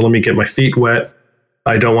starter bundle. Let me get my feet wet.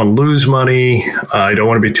 I don't want to lose money. I don't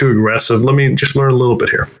want to be too aggressive. Let me just learn a little bit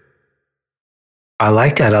here. I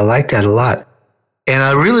like that. I like that a lot. And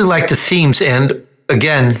I really like the themes. And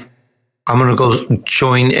again, I'm going to go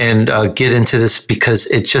join and get into this because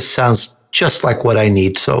it just sounds just like what I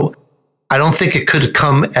need. So I don't think it could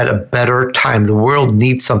come at a better time. The world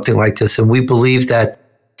needs something like this. And we believe that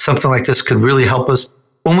something like this could really help us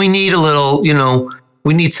when we need a little,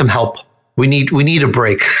 we need some help. We need a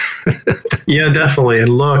break. Yeah, definitely. And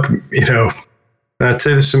look, I'd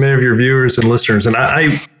say this to many of your viewers and listeners, and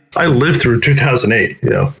I lived through 2008,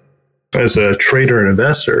 as a trader and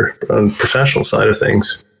investor on the professional side of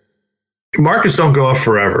things. Markets don't go up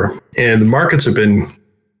forever. And the markets have been,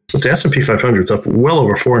 the S&P 500 is up well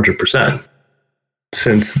over 400%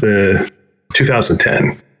 since the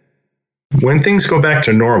 2010. When things go back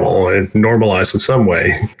to normal and normalize in some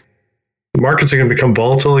way, markets are going to become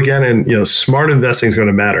volatile again, and smart investing is going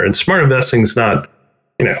to matter. And smart investing is not,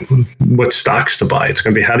 what stocks to buy. It's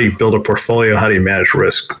going to be how do you build a portfolio, how do you manage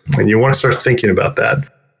risk, and you want to start thinking about that.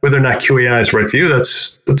 Whether or not QAI is right for you,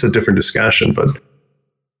 that's a different discussion. But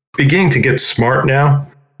beginning to get smart now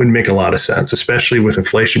would make a lot of sense, especially with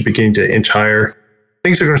inflation beginning to inch higher.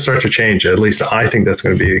 Things are going to start to change. At least I think that's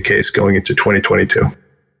going to be the case going into 2022.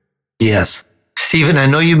 Yes. Stephen, I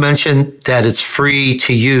know you mentioned that it's free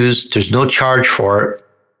to use. There's no charge for it.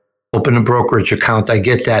 Open a brokerage account. I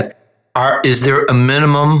get that. Is there a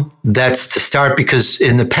minimum that's to start? Because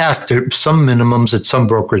in the past, some minimums at some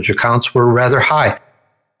brokerage accounts were rather high.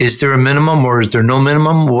 Is there a minimum or is there no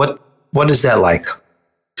minimum? What is that like?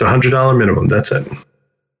 It's $100 minimum. That's it.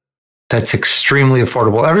 That's extremely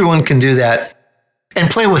affordable. Everyone can do that and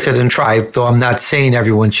play with it and try, though I'm not saying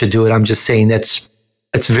everyone should do it. I'm just saying it's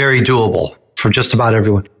very doable for just about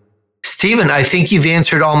everyone. Stephen, I think you've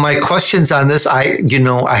answered all my questions on this. I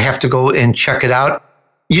have to go and check it out.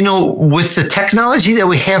 With the technology that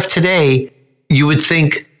we have today, you would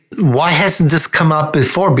think, why hasn't this come up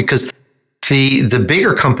before? Because the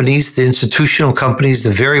bigger companies, the institutional companies,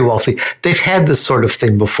 the very wealthy, they've had this sort of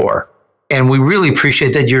thing before. And we really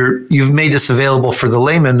appreciate that you've made this available for the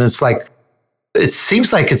layman. It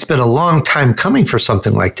seems like it's been a long time coming for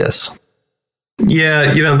something like this.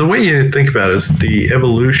 Yeah, the way you think about it is the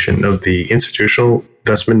evolution of the institutional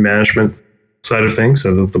investment management side of things,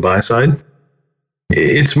 so the buy side.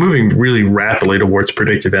 It's moving really rapidly towards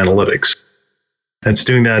predictive analytics. And it's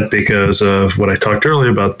doing that because of what I talked earlier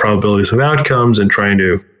about probabilities of outcomes and trying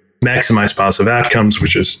to maximize positive outcomes,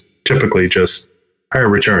 which is typically just higher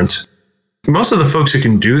returns. Most of the folks who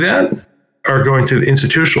can do that are going to the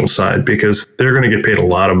institutional side because they're going to get paid a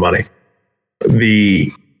lot of money. The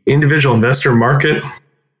individual investor market,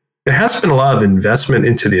 there has been a lot of investment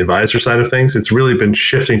into the advisor side of things. It's really been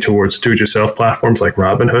shifting towards do-it-yourself platforms like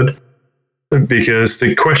Robinhood. Because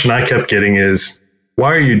the question I kept getting is,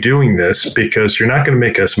 why are you doing this? Because you're not going to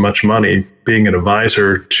make as much money being an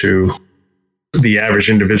advisor to the average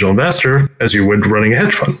individual investor as you would running a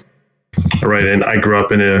hedge fund. All right. And I grew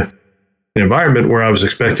up in an environment where I was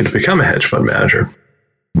expected to become a hedge fund manager.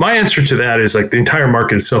 My answer to that is the entire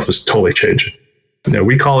market itself is totally changing.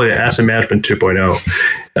 We call it asset management 2.0.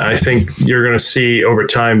 I think you're going to see over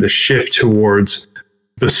time the shift towards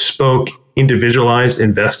bespoke, individualized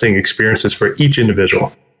investing experiences for each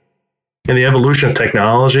individual. And the evolution of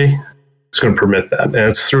technology is going to permit that. And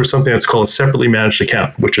it's through something that's called a separately managed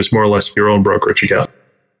account, which is more or less your own brokerage account.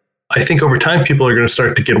 I think over time, people are going to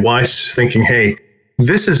start to get wise to thinking, hey,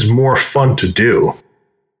 this is more fun to do.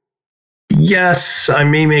 Yes, I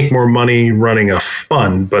may make more money running a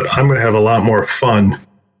fund, but I'm going to have a lot more fun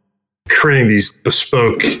creating these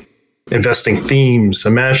bespoke investing themes.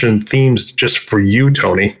 Imagine themes just for you,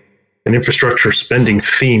 Tony, an infrastructure spending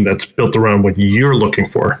theme that's built around what you're looking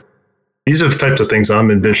for. These are the types of things I'm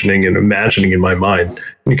envisioning and imagining in my mind.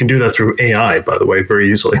 And you can do that through AI, by the way, very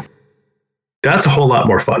easily. That's a whole lot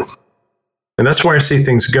more fun. And that's where I see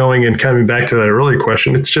things going. And coming back to that earlier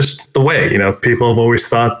question, it's just the way, people have always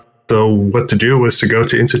thought what to do was to go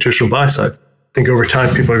to institutional buy side. I think over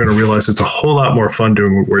time, people are going to realize it's a whole lot more fun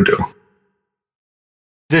doing what we're doing.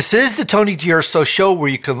 This is the Tony DUrso Show, where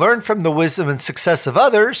you can learn from the wisdom and success of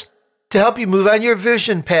others to help you move on your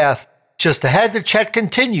vision path. Just ahead, the chat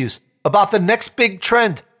continues about the next big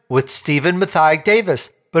trend with Stephen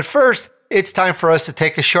Mathai-Davis. But first, it's time for us to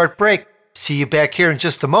take a short break. See you back here in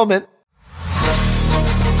just a moment.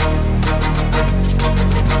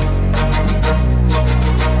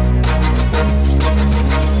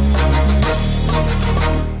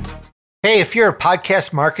 Hey, if you're a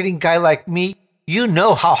podcast marketing guy like me, you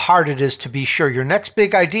know how hard it is to be sure your next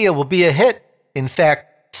big idea will be a hit. In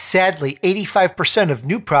fact, sadly, 85% of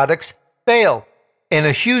new products fail. And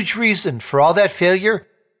a huge reason for all that failure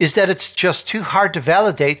is that it's just too hard to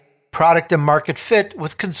validate product and market fit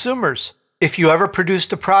with consumers. If you ever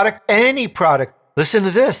produced a product, any product, listen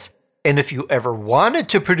to this. And if you ever wanted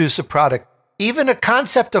to produce a product, even a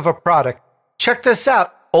concept of a product, check this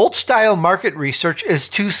out. Old-style market research is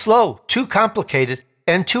too slow, too complicated,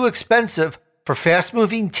 and too expensive for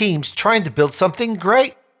fast-moving teams trying to build something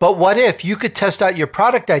great. But what if you could test out your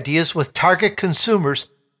product ideas with target consumers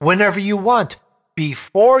whenever you want,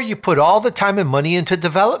 before you put all the time and money into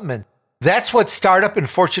development? That's what startup and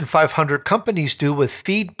Fortune 500 companies do with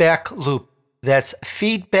Feedback Loop. That's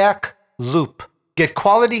Feedback Loop. Get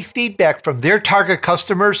quality feedback from their target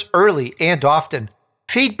customers early and often.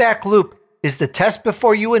 Feedback Loop is the test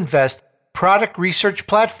before you invest product research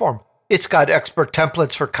platform. It's got expert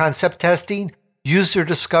templates for concept testing, user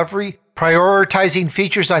discovery, prioritizing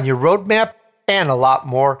features on your roadmap, and a lot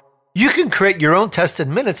more. You can create your own test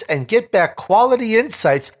in minutes and get back quality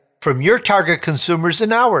insights from your target consumers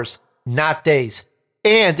in hours, not days.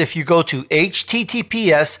 And if you go to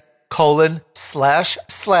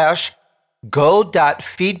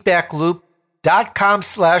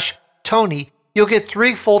https://go.feedbackloop.com/Tony, you'll get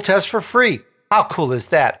 3 full tests for free. How cool is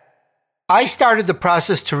that? I started the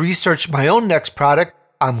process to research my own next product.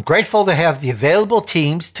 I'm grateful to have the available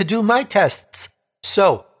teams to do my tests.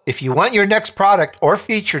 So, if you want your next product or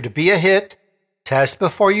feature to be a hit, test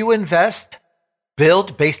before you invest,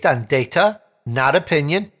 build based on data, not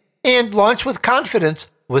opinion, and launch with confidence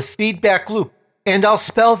with Feedback Loop. And I'll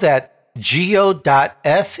spell that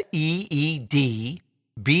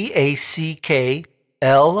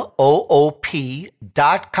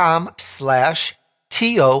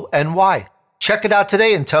Check it out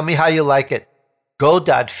today and tell me how you like it.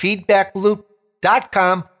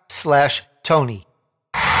 Go.feedbackloop.com/Tony.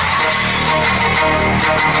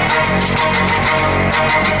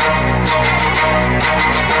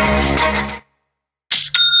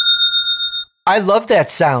 I love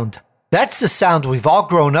that sound. That's the sound we've all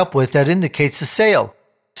grown up with that indicates a sale.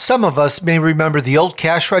 Some of us may remember the old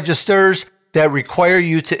cash registers that require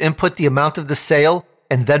you to input the amount of the sale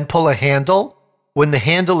and then pull a handle. When the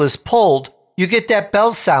handle is pulled, you get that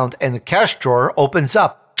bell sound and the cash drawer opens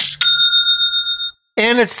up.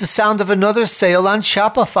 And it's the sound of another sale on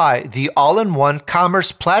Shopify, the all-in-one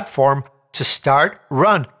commerce platform to start,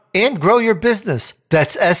 run, and grow your business.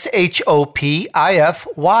 That's SHOPIFY.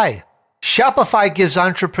 Shopify gives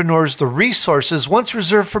entrepreneurs the resources once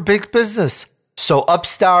reserved for big business, so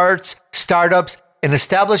upstarts, startups, and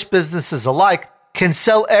established businesses alike can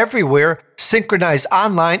sell everywhere, synchronize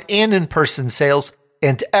online and in-person sales,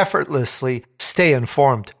 and effortlessly stay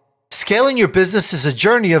informed. Scaling your business is a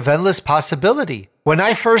journey of endless possibility. When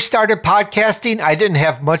I first started podcasting, I didn't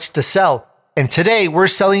have much to sell, and today we're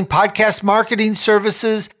selling podcast marketing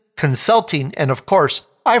services, consulting, and of course,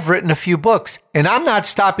 I've written a few books, and I'm not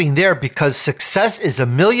stopping there because success is a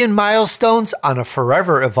million milestones on a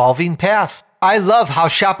forever evolving path. I love how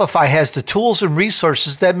Shopify has the tools and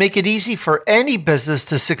resources that make it easy for any business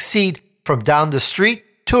to succeed from down the street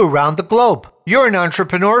to around the globe. You're an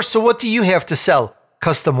entrepreneur, so what do you have to sell?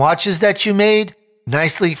 Custom watches that you made?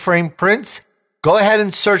 nicely framed prints? Go ahead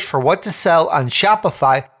and search for what to sell on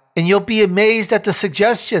Shopify, and you'll be amazed at the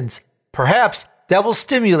suggestions. Perhaps that will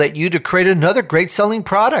stimulate you to create another great selling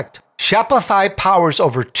product. Shopify powers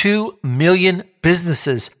over 2 million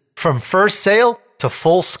businesses from first sale to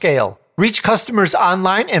full scale. Reach customers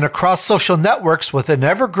online and across social networks with an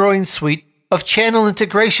ever-growing suite of channel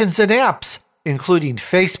integrations and apps, including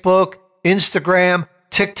Facebook, Instagram,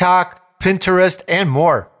 TikTok, Pinterest, and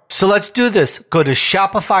more. So let's do this. Go to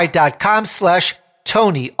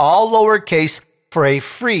shopify.com/Tony, all lowercase, for a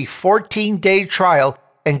free 14-day trial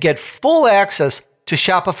and get full access to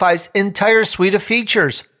Shopify's entire suite of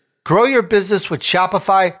features. Grow your business with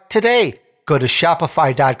Shopify today. Go to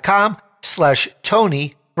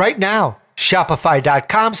shopify.com/Tony right now.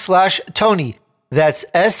 Shopify.com/Tony. That's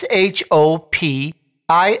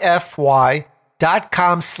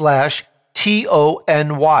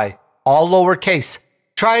shopify.com/TONY. All lowercase.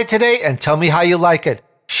 Try it today and tell me how you like it.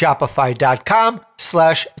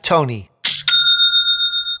 Shopify.com/Tony.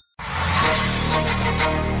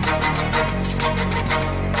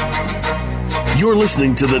 You're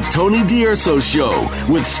listening to the Tony DUrso Show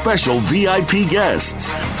with special VIP guests.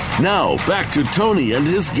 Now, back to Tony and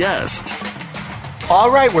his guest. All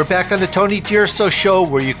right, we're back on the Tony DUrso Show,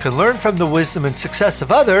 where you can learn from the wisdom and success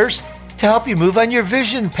of others to help you move on your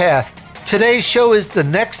vision path. Today's show is The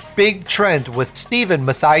Next Big Trend with Stephen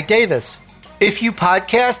Mathai-Davis. If you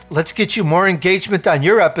podcast, let's get you more engagement on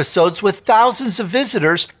your episodes with thousands of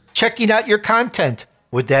visitors checking out your content.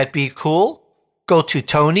 Would that be cool? Go to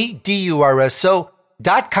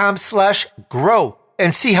TonyDUrso.com/grow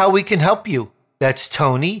and see how we can help you. That's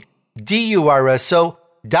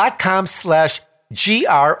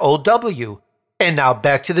TonyDUrso.com/GROW. And now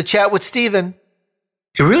back to the chat with Stephen.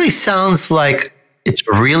 It really sounds like it's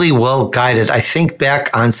really well guided. I think back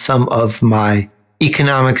on some of my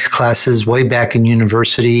economics classes way back in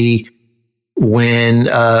university when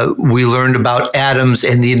we learned about atoms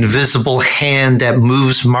and the invisible hand that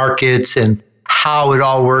moves markets and how it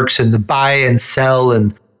all works, and the buy and sell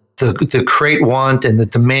and the create want and the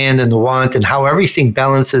demand and the want and how everything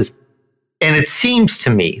balances. And it seems to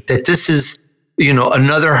me that this is,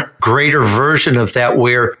 another greater version of that,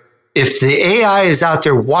 where if the AI is out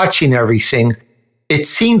there watching everything, it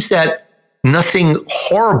seems that nothing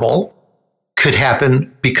horrible could happen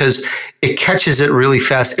because it catches it really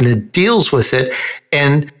fast and it deals with it.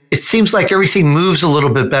 And it seems like everything moves a little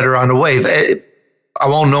bit better on a wave. I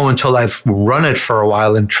won't know until I've run it for a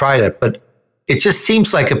while and tried it, but it just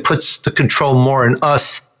seems like it puts the control more in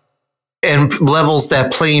us and levels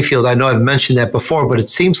that playing field. I know I've mentioned that before, but it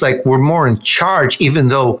seems like we're more in charge, even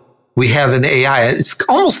though we have an AI. It's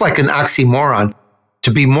almost like an oxymoron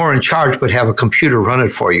to be more in charge, but have a computer run it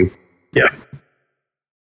for you. Yeah.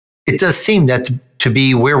 It does seem that to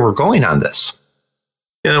be where we're going on this.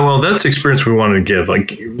 Yeah, well, that's the experience we wanted to give.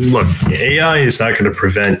 Like, look, AI is not going to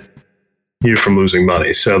prevent you from losing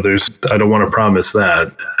money. So I don't want to promise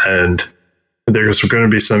that. And there's going to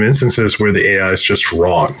be some instances where the AI is just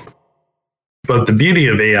wrong. But the beauty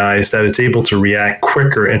of AI is that it's able to react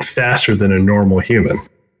quicker and faster than a normal human.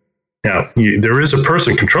 Now, there is a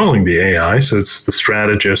person controlling the AI, so it's the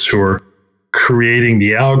strategists who are creating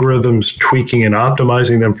the algorithms, tweaking and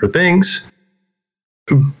optimizing them for things.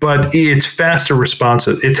 But it's faster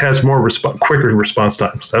responsive. It has more quicker response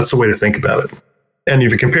times. That's the way to think about it. And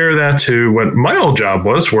if you compare that to what my old job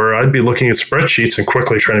was, where I'd be looking at spreadsheets and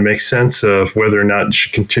quickly trying to make sense of whether or not you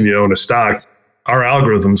should continue to own a stock, our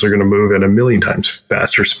algorithms are going to move at 1,000,000 times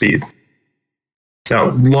faster speed. Now,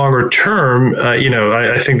 longer term,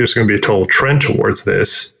 I think there's going to be a total trend towards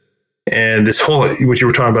this. And this whole, what you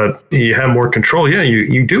were talking about, you have more control. Yeah,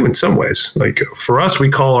 you do in some ways. Like for us, we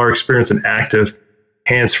call our experience an active,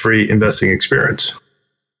 hands-free investing experience.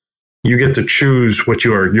 You get to choose what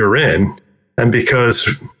you're in. And because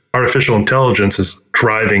artificial intelligence is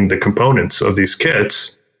driving the components of these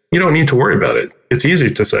kits, you don't need to worry about it. It's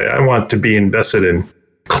easy to say, I want to be invested in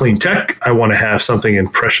clean tech. I want to have something in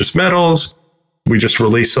precious metals. We just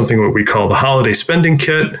released something what we call the holiday spending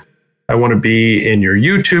kit. I want to be in your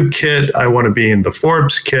YouTube kit. I want to be in the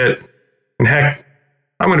Forbes kit. And heck,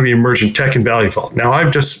 I'm going to be emerging tech and value vault. Now,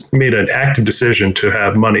 I've just made an active decision to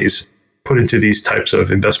have monies put into these types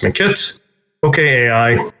of investment kits. Okay,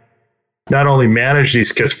 AI, not only manage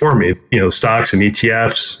these kits for me, stocks and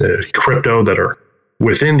ETFs, crypto that are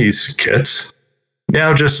within these kits,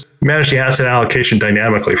 now just manage the asset allocation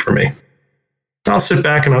dynamically for me. I'll sit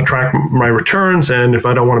back and I'll track my returns. And if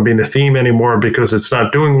I don't want to be in the theme anymore because it's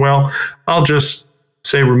not doing well, I'll just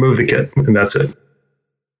say remove the kit, and that's it.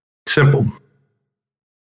 Simple.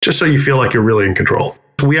 Just so you feel like you're really in control.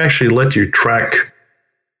 We actually let you track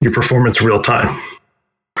your performance real time.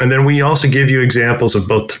 And then we also give you examples of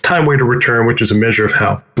both the time weighted return, which is a measure of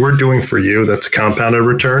how we're doing for you. That's a compounded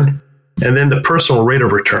return. And then the personal rate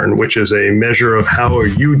of return, which is a measure of how are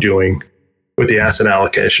you doing with the asset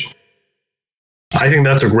allocation. I think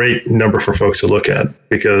that's a great number for folks to look at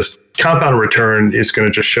because compound return is going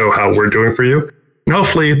to just show how we're doing for you. And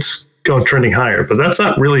hopefully it's going trending higher, but that's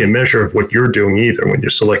not really a measure of what you're doing either when you're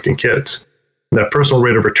selecting kids. That personal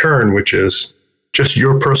rate of return, which is just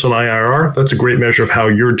your personal IRR, that's a great measure of how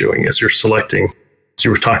you're doing as you're selecting. As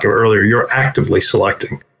you were talking about earlier, you're actively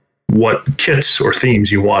selecting what kits or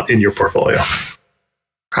themes you want in your portfolio.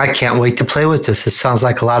 I can't wait to play with this. It sounds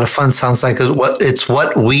like a lot of fun. Sounds like it's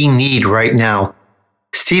what we need right now.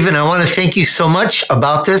 Stephen, I want to thank you so much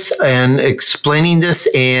about this and explaining this.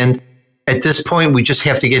 And at this point, we just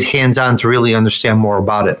have to get hands-on to really understand more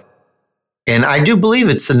about it. And I do believe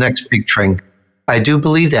it's the next big trend. I do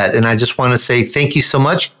believe that. And I just want to say thank you so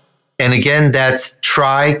much. And again, that's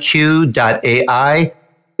tryq.ai.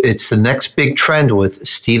 It's the next big trend with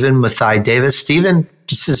Stephen Mathai-Davis. Stephen,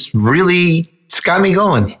 it's got me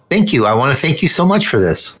going. Thank you. I want to thank you so much for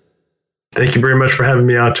this. Thank you very much for having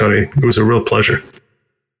me on, Tony. It was a real pleasure.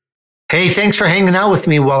 Hey, thanks for hanging out with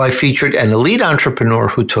me while I featured an elite entrepreneur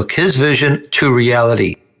who took his vision to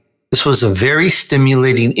reality. This was a very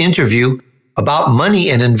stimulating interview about money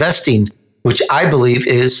and investing, which I believe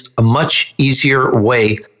is a much easier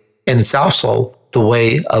way, and it's also the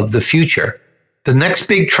way of the future. The next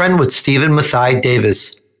big trend with Stephen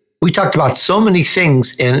Mathai-Davis. We talked about so many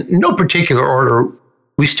things in no particular order.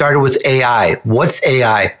 We started with AI. What's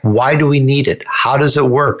AI? Why do we need it? How does it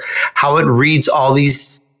work? How it reads all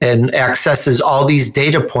these and accesses all these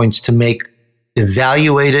data points to make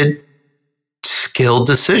evaluated, skilled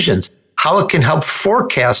decisions. How it can help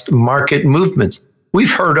forecast market movements.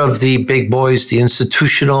 We've heard of the big boys, the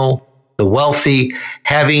institutional, the wealthy,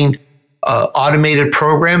 having automated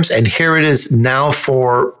programs. And here it is now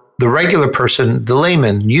for the regular person, the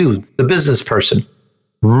layman, you, the business person,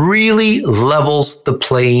 really levels the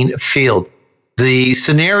playing field. The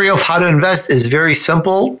scenario of how to invest is very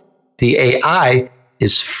simple. The AI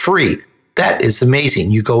is free. That is amazing.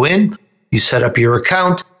 You go in, you set up your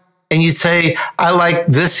account, and you say, I like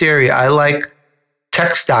this area. I like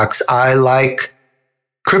tech stocks. I like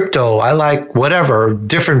crypto. I like whatever,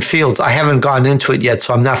 different fields. I haven't gone into it yet,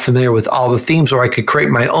 so I'm not familiar with all the themes, or I could create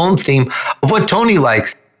my own theme of what Tony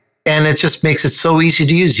likes. And it just makes it so easy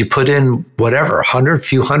to use. You put in whatever, 100,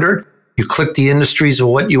 few hundred, you click the industries of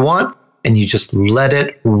what you want, and you just let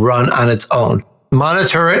it run on its own.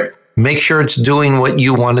 Monitor it, make sure it's doing what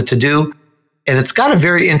you want it to do. And it's got a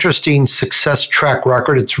very interesting success track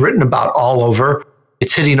record. It's written about all over.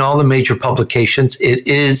 It's hitting all the major publications.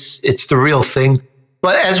 It's the real thing.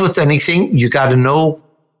 But as with anything, you got to know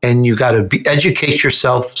and you got to educate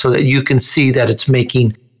yourself so that you can see that it's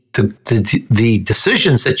making the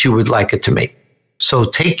decisions that you would like it to make. So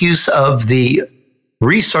take use of the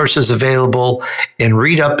resources available and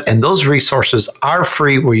read up. And those resources are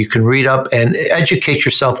free where you can read up and educate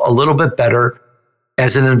yourself a little bit better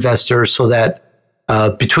as an investor so that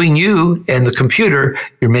between you and the computer,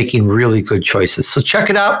 you're making really good choices. So check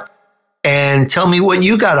it out and tell me what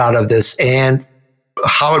you got out of this and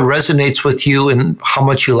how it resonates with you and how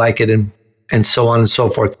much you like it and so on and so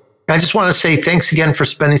forth. And I just want to say thanks again for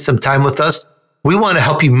spending some time with us. We want to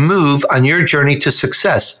help you move on your journey to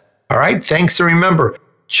success. All right. Thanks. And remember,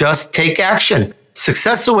 just take action.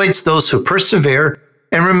 Success awaits those who persevere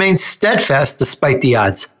and remain steadfast despite the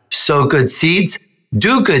odds. Sow good seeds,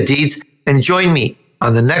 do good deeds, and join me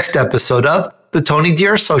on the next episode of The Tony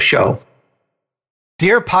DUrso Show.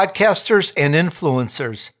 Dear podcasters and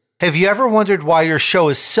influencers, have you ever wondered why your show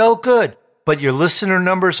is so good, but your listener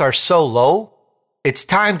numbers are so low? It's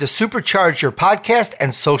time to supercharge your podcast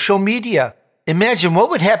and social media. Imagine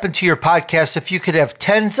what would happen to your podcast if you could have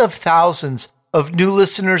tens of thousands of new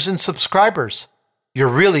listeners and subscribers. You're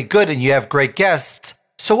really good and you have great guests.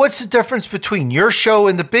 So what's the difference between your show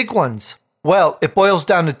and the big ones? Well, it boils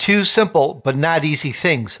down to two simple but not easy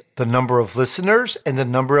things: the number of listeners and the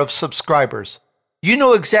number of subscribers. You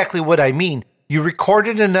know exactly what I mean. You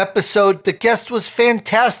recorded an episode, the guest was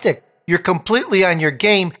fantastic, you're completely on your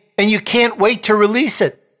game, and you can't wait to release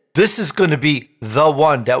it. This is going to be the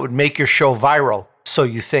one that would make your show viral, so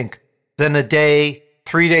you think. Then a day,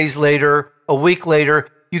 3 days later, a week later,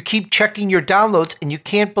 you keep checking your downloads and you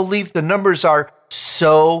can't believe the numbers are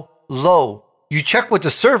so low. You check with the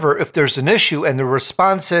server if there's an issue and the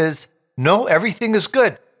response is, no, everything is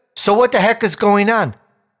good. So what the heck is going on?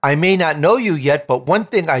 I may not know you yet, but one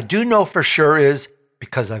thing I do know for sure is,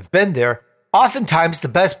 because I've been there, oftentimes the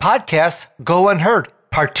best podcasts go unheard.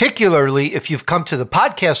 Particularly if you've come to the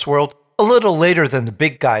podcast world a little later than the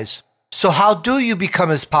big guys. So how do you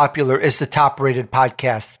become as popular as the top-rated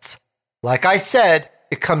podcasts? Like I said,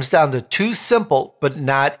 it comes down to two simple but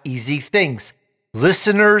not easy things: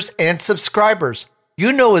 listeners and subscribers.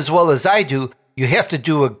 You know as well as I do, you have to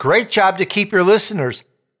do a great job to keep your listeners.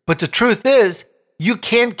 But the truth is, you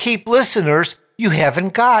can't keep listeners you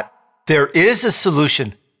haven't got. There is a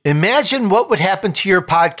solution. Imagine what would happen to your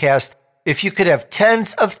podcast if you could have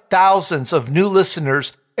tens of thousands of new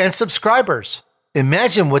listeners and subscribers.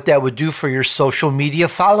 Imagine what that would do for your social media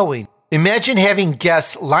following. Imagine having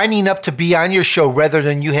guests lining up to be on your show rather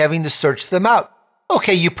than you having to search them out.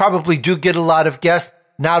 Okay, you probably do get a lot of guests.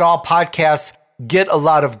 Not all podcasts get a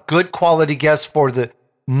lot of good quality guests for the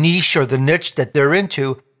niche or the niche that they're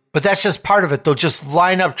into, but that's just part of it. They'll just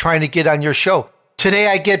line up trying to get on your show. Today,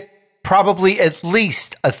 I get probably at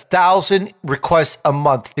least 1,000 requests a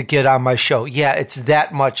month to get on my show. Yeah, it's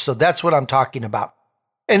that much. So that's what I'm talking about.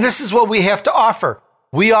 And this is what we have to offer.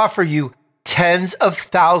 We offer you tens of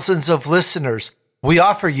thousands of listeners. We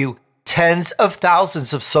offer you tens of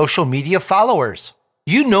thousands of social media followers.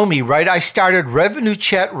 You know me, right? I started Revenue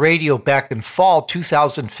Chat Radio back in fall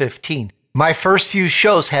 2015. My first few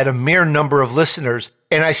shows had a mere number of listeners,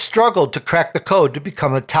 and I struggled to crack the code to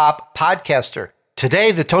become a top podcaster.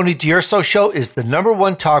 Today, the Tony DUrso Show is the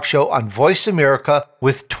 #1 talk show on Voice America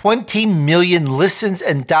with 20 million listens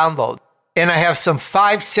and downloads. And I have some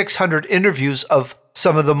 500-600 interviews of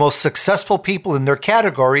some of the most successful people in their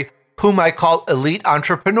category, whom I call elite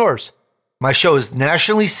entrepreneurs. My show is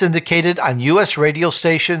nationally syndicated on US radio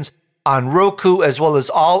stations, on Roku, as well as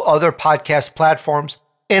all other podcast platforms.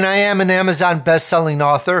 And I am an Amazon best-selling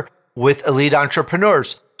author with elite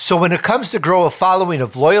entrepreneurs. So when it comes to grow a following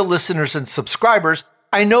of loyal listeners and subscribers,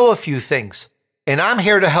 I know a few things. And I'm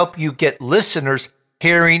here to help you get listeners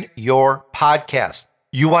hearing your podcast.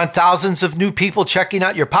 You want thousands of new people checking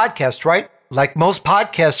out your podcast, right? Like most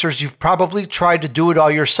podcasters, you've probably tried to do it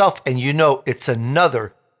all yourself, and you know it's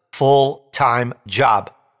another full-time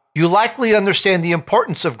job. You likely understand the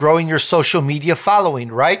importance of growing your social media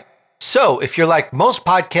following, right? So if you're like most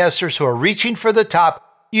podcasters who are reaching for the top,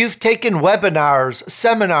 you've taken webinars,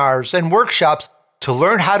 seminars, and workshops to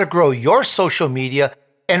learn how to grow your social media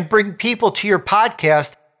and bring people to your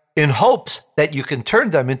podcast in hopes that you can turn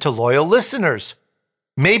them into loyal listeners.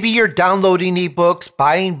 Maybe you're downloading ebooks,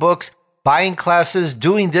 buying classes,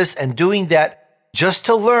 doing this and doing that just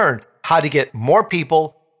to learn how to get more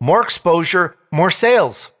people, more exposure, more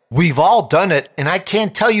sales. We've all done it, and I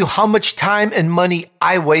can't tell you how much time and money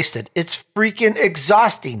I wasted. It's freaking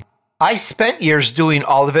exhausting. I spent years doing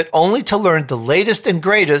all of it only to learn the latest and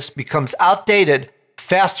greatest becomes outdated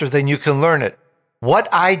faster than you can learn it. What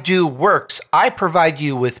I do works. I provide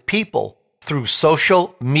you with people through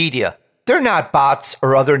social media. They're not bots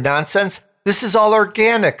or other nonsense. This is all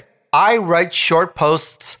organic. I write short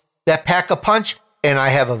posts that pack a punch, and I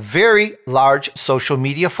have a very large social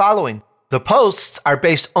media following. The posts are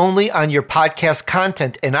based only on your podcast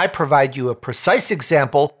content, and I provide you a precise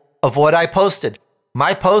example of what I posted.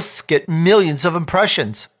 My posts get millions of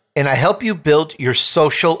impressions, and I help you build your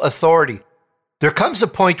social authority. There comes a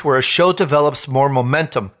point where a show develops more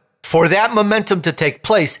momentum. For that momentum to take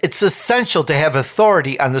place, it's essential to have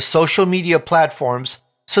authority on the social media platforms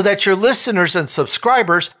so that your listeners and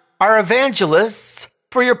subscribers are evangelists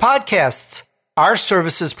for your podcasts. Our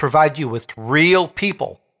services provide you with real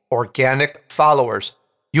people, organic followers.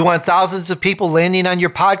 You want thousands of people landing on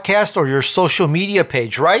your podcast or your social media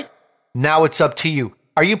page, right? Now it's up to you.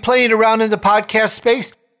 Are you playing around in the podcast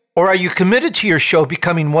space, or are you committed to your show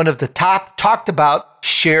becoming one of the top talked about,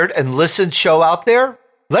 shared, and listened show out there?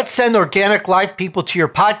 Let's send organic live people to your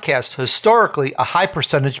podcast. Historically, a high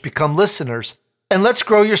percentage become listeners. And let's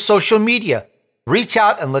grow your social media. Reach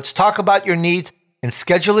out and let's talk about your needs and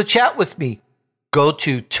schedule a chat with me. Go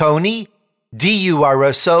to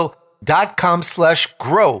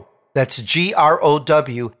TonyDUrso.com/grow. That's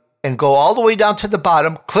GROW. And go all the way down to the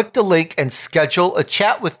bottom, click the link and schedule a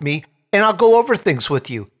chat with me, and I'll go over things with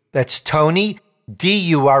you. That's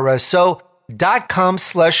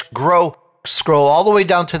TonyDUrso.com/grow. Scroll all the way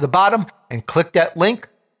down to the bottom and click that link,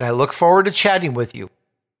 and I look forward to chatting with you.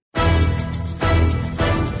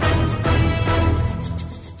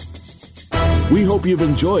 We hope you've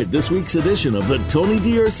enjoyed this week's edition of the Tony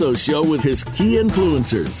DUrso Show with his key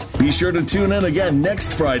influencers. Be sure to tune in again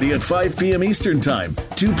next Friday at 5 p.m. Eastern Time,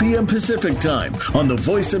 2 p.m. Pacific Time on the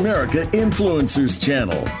Voice America Influencers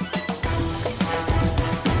channel.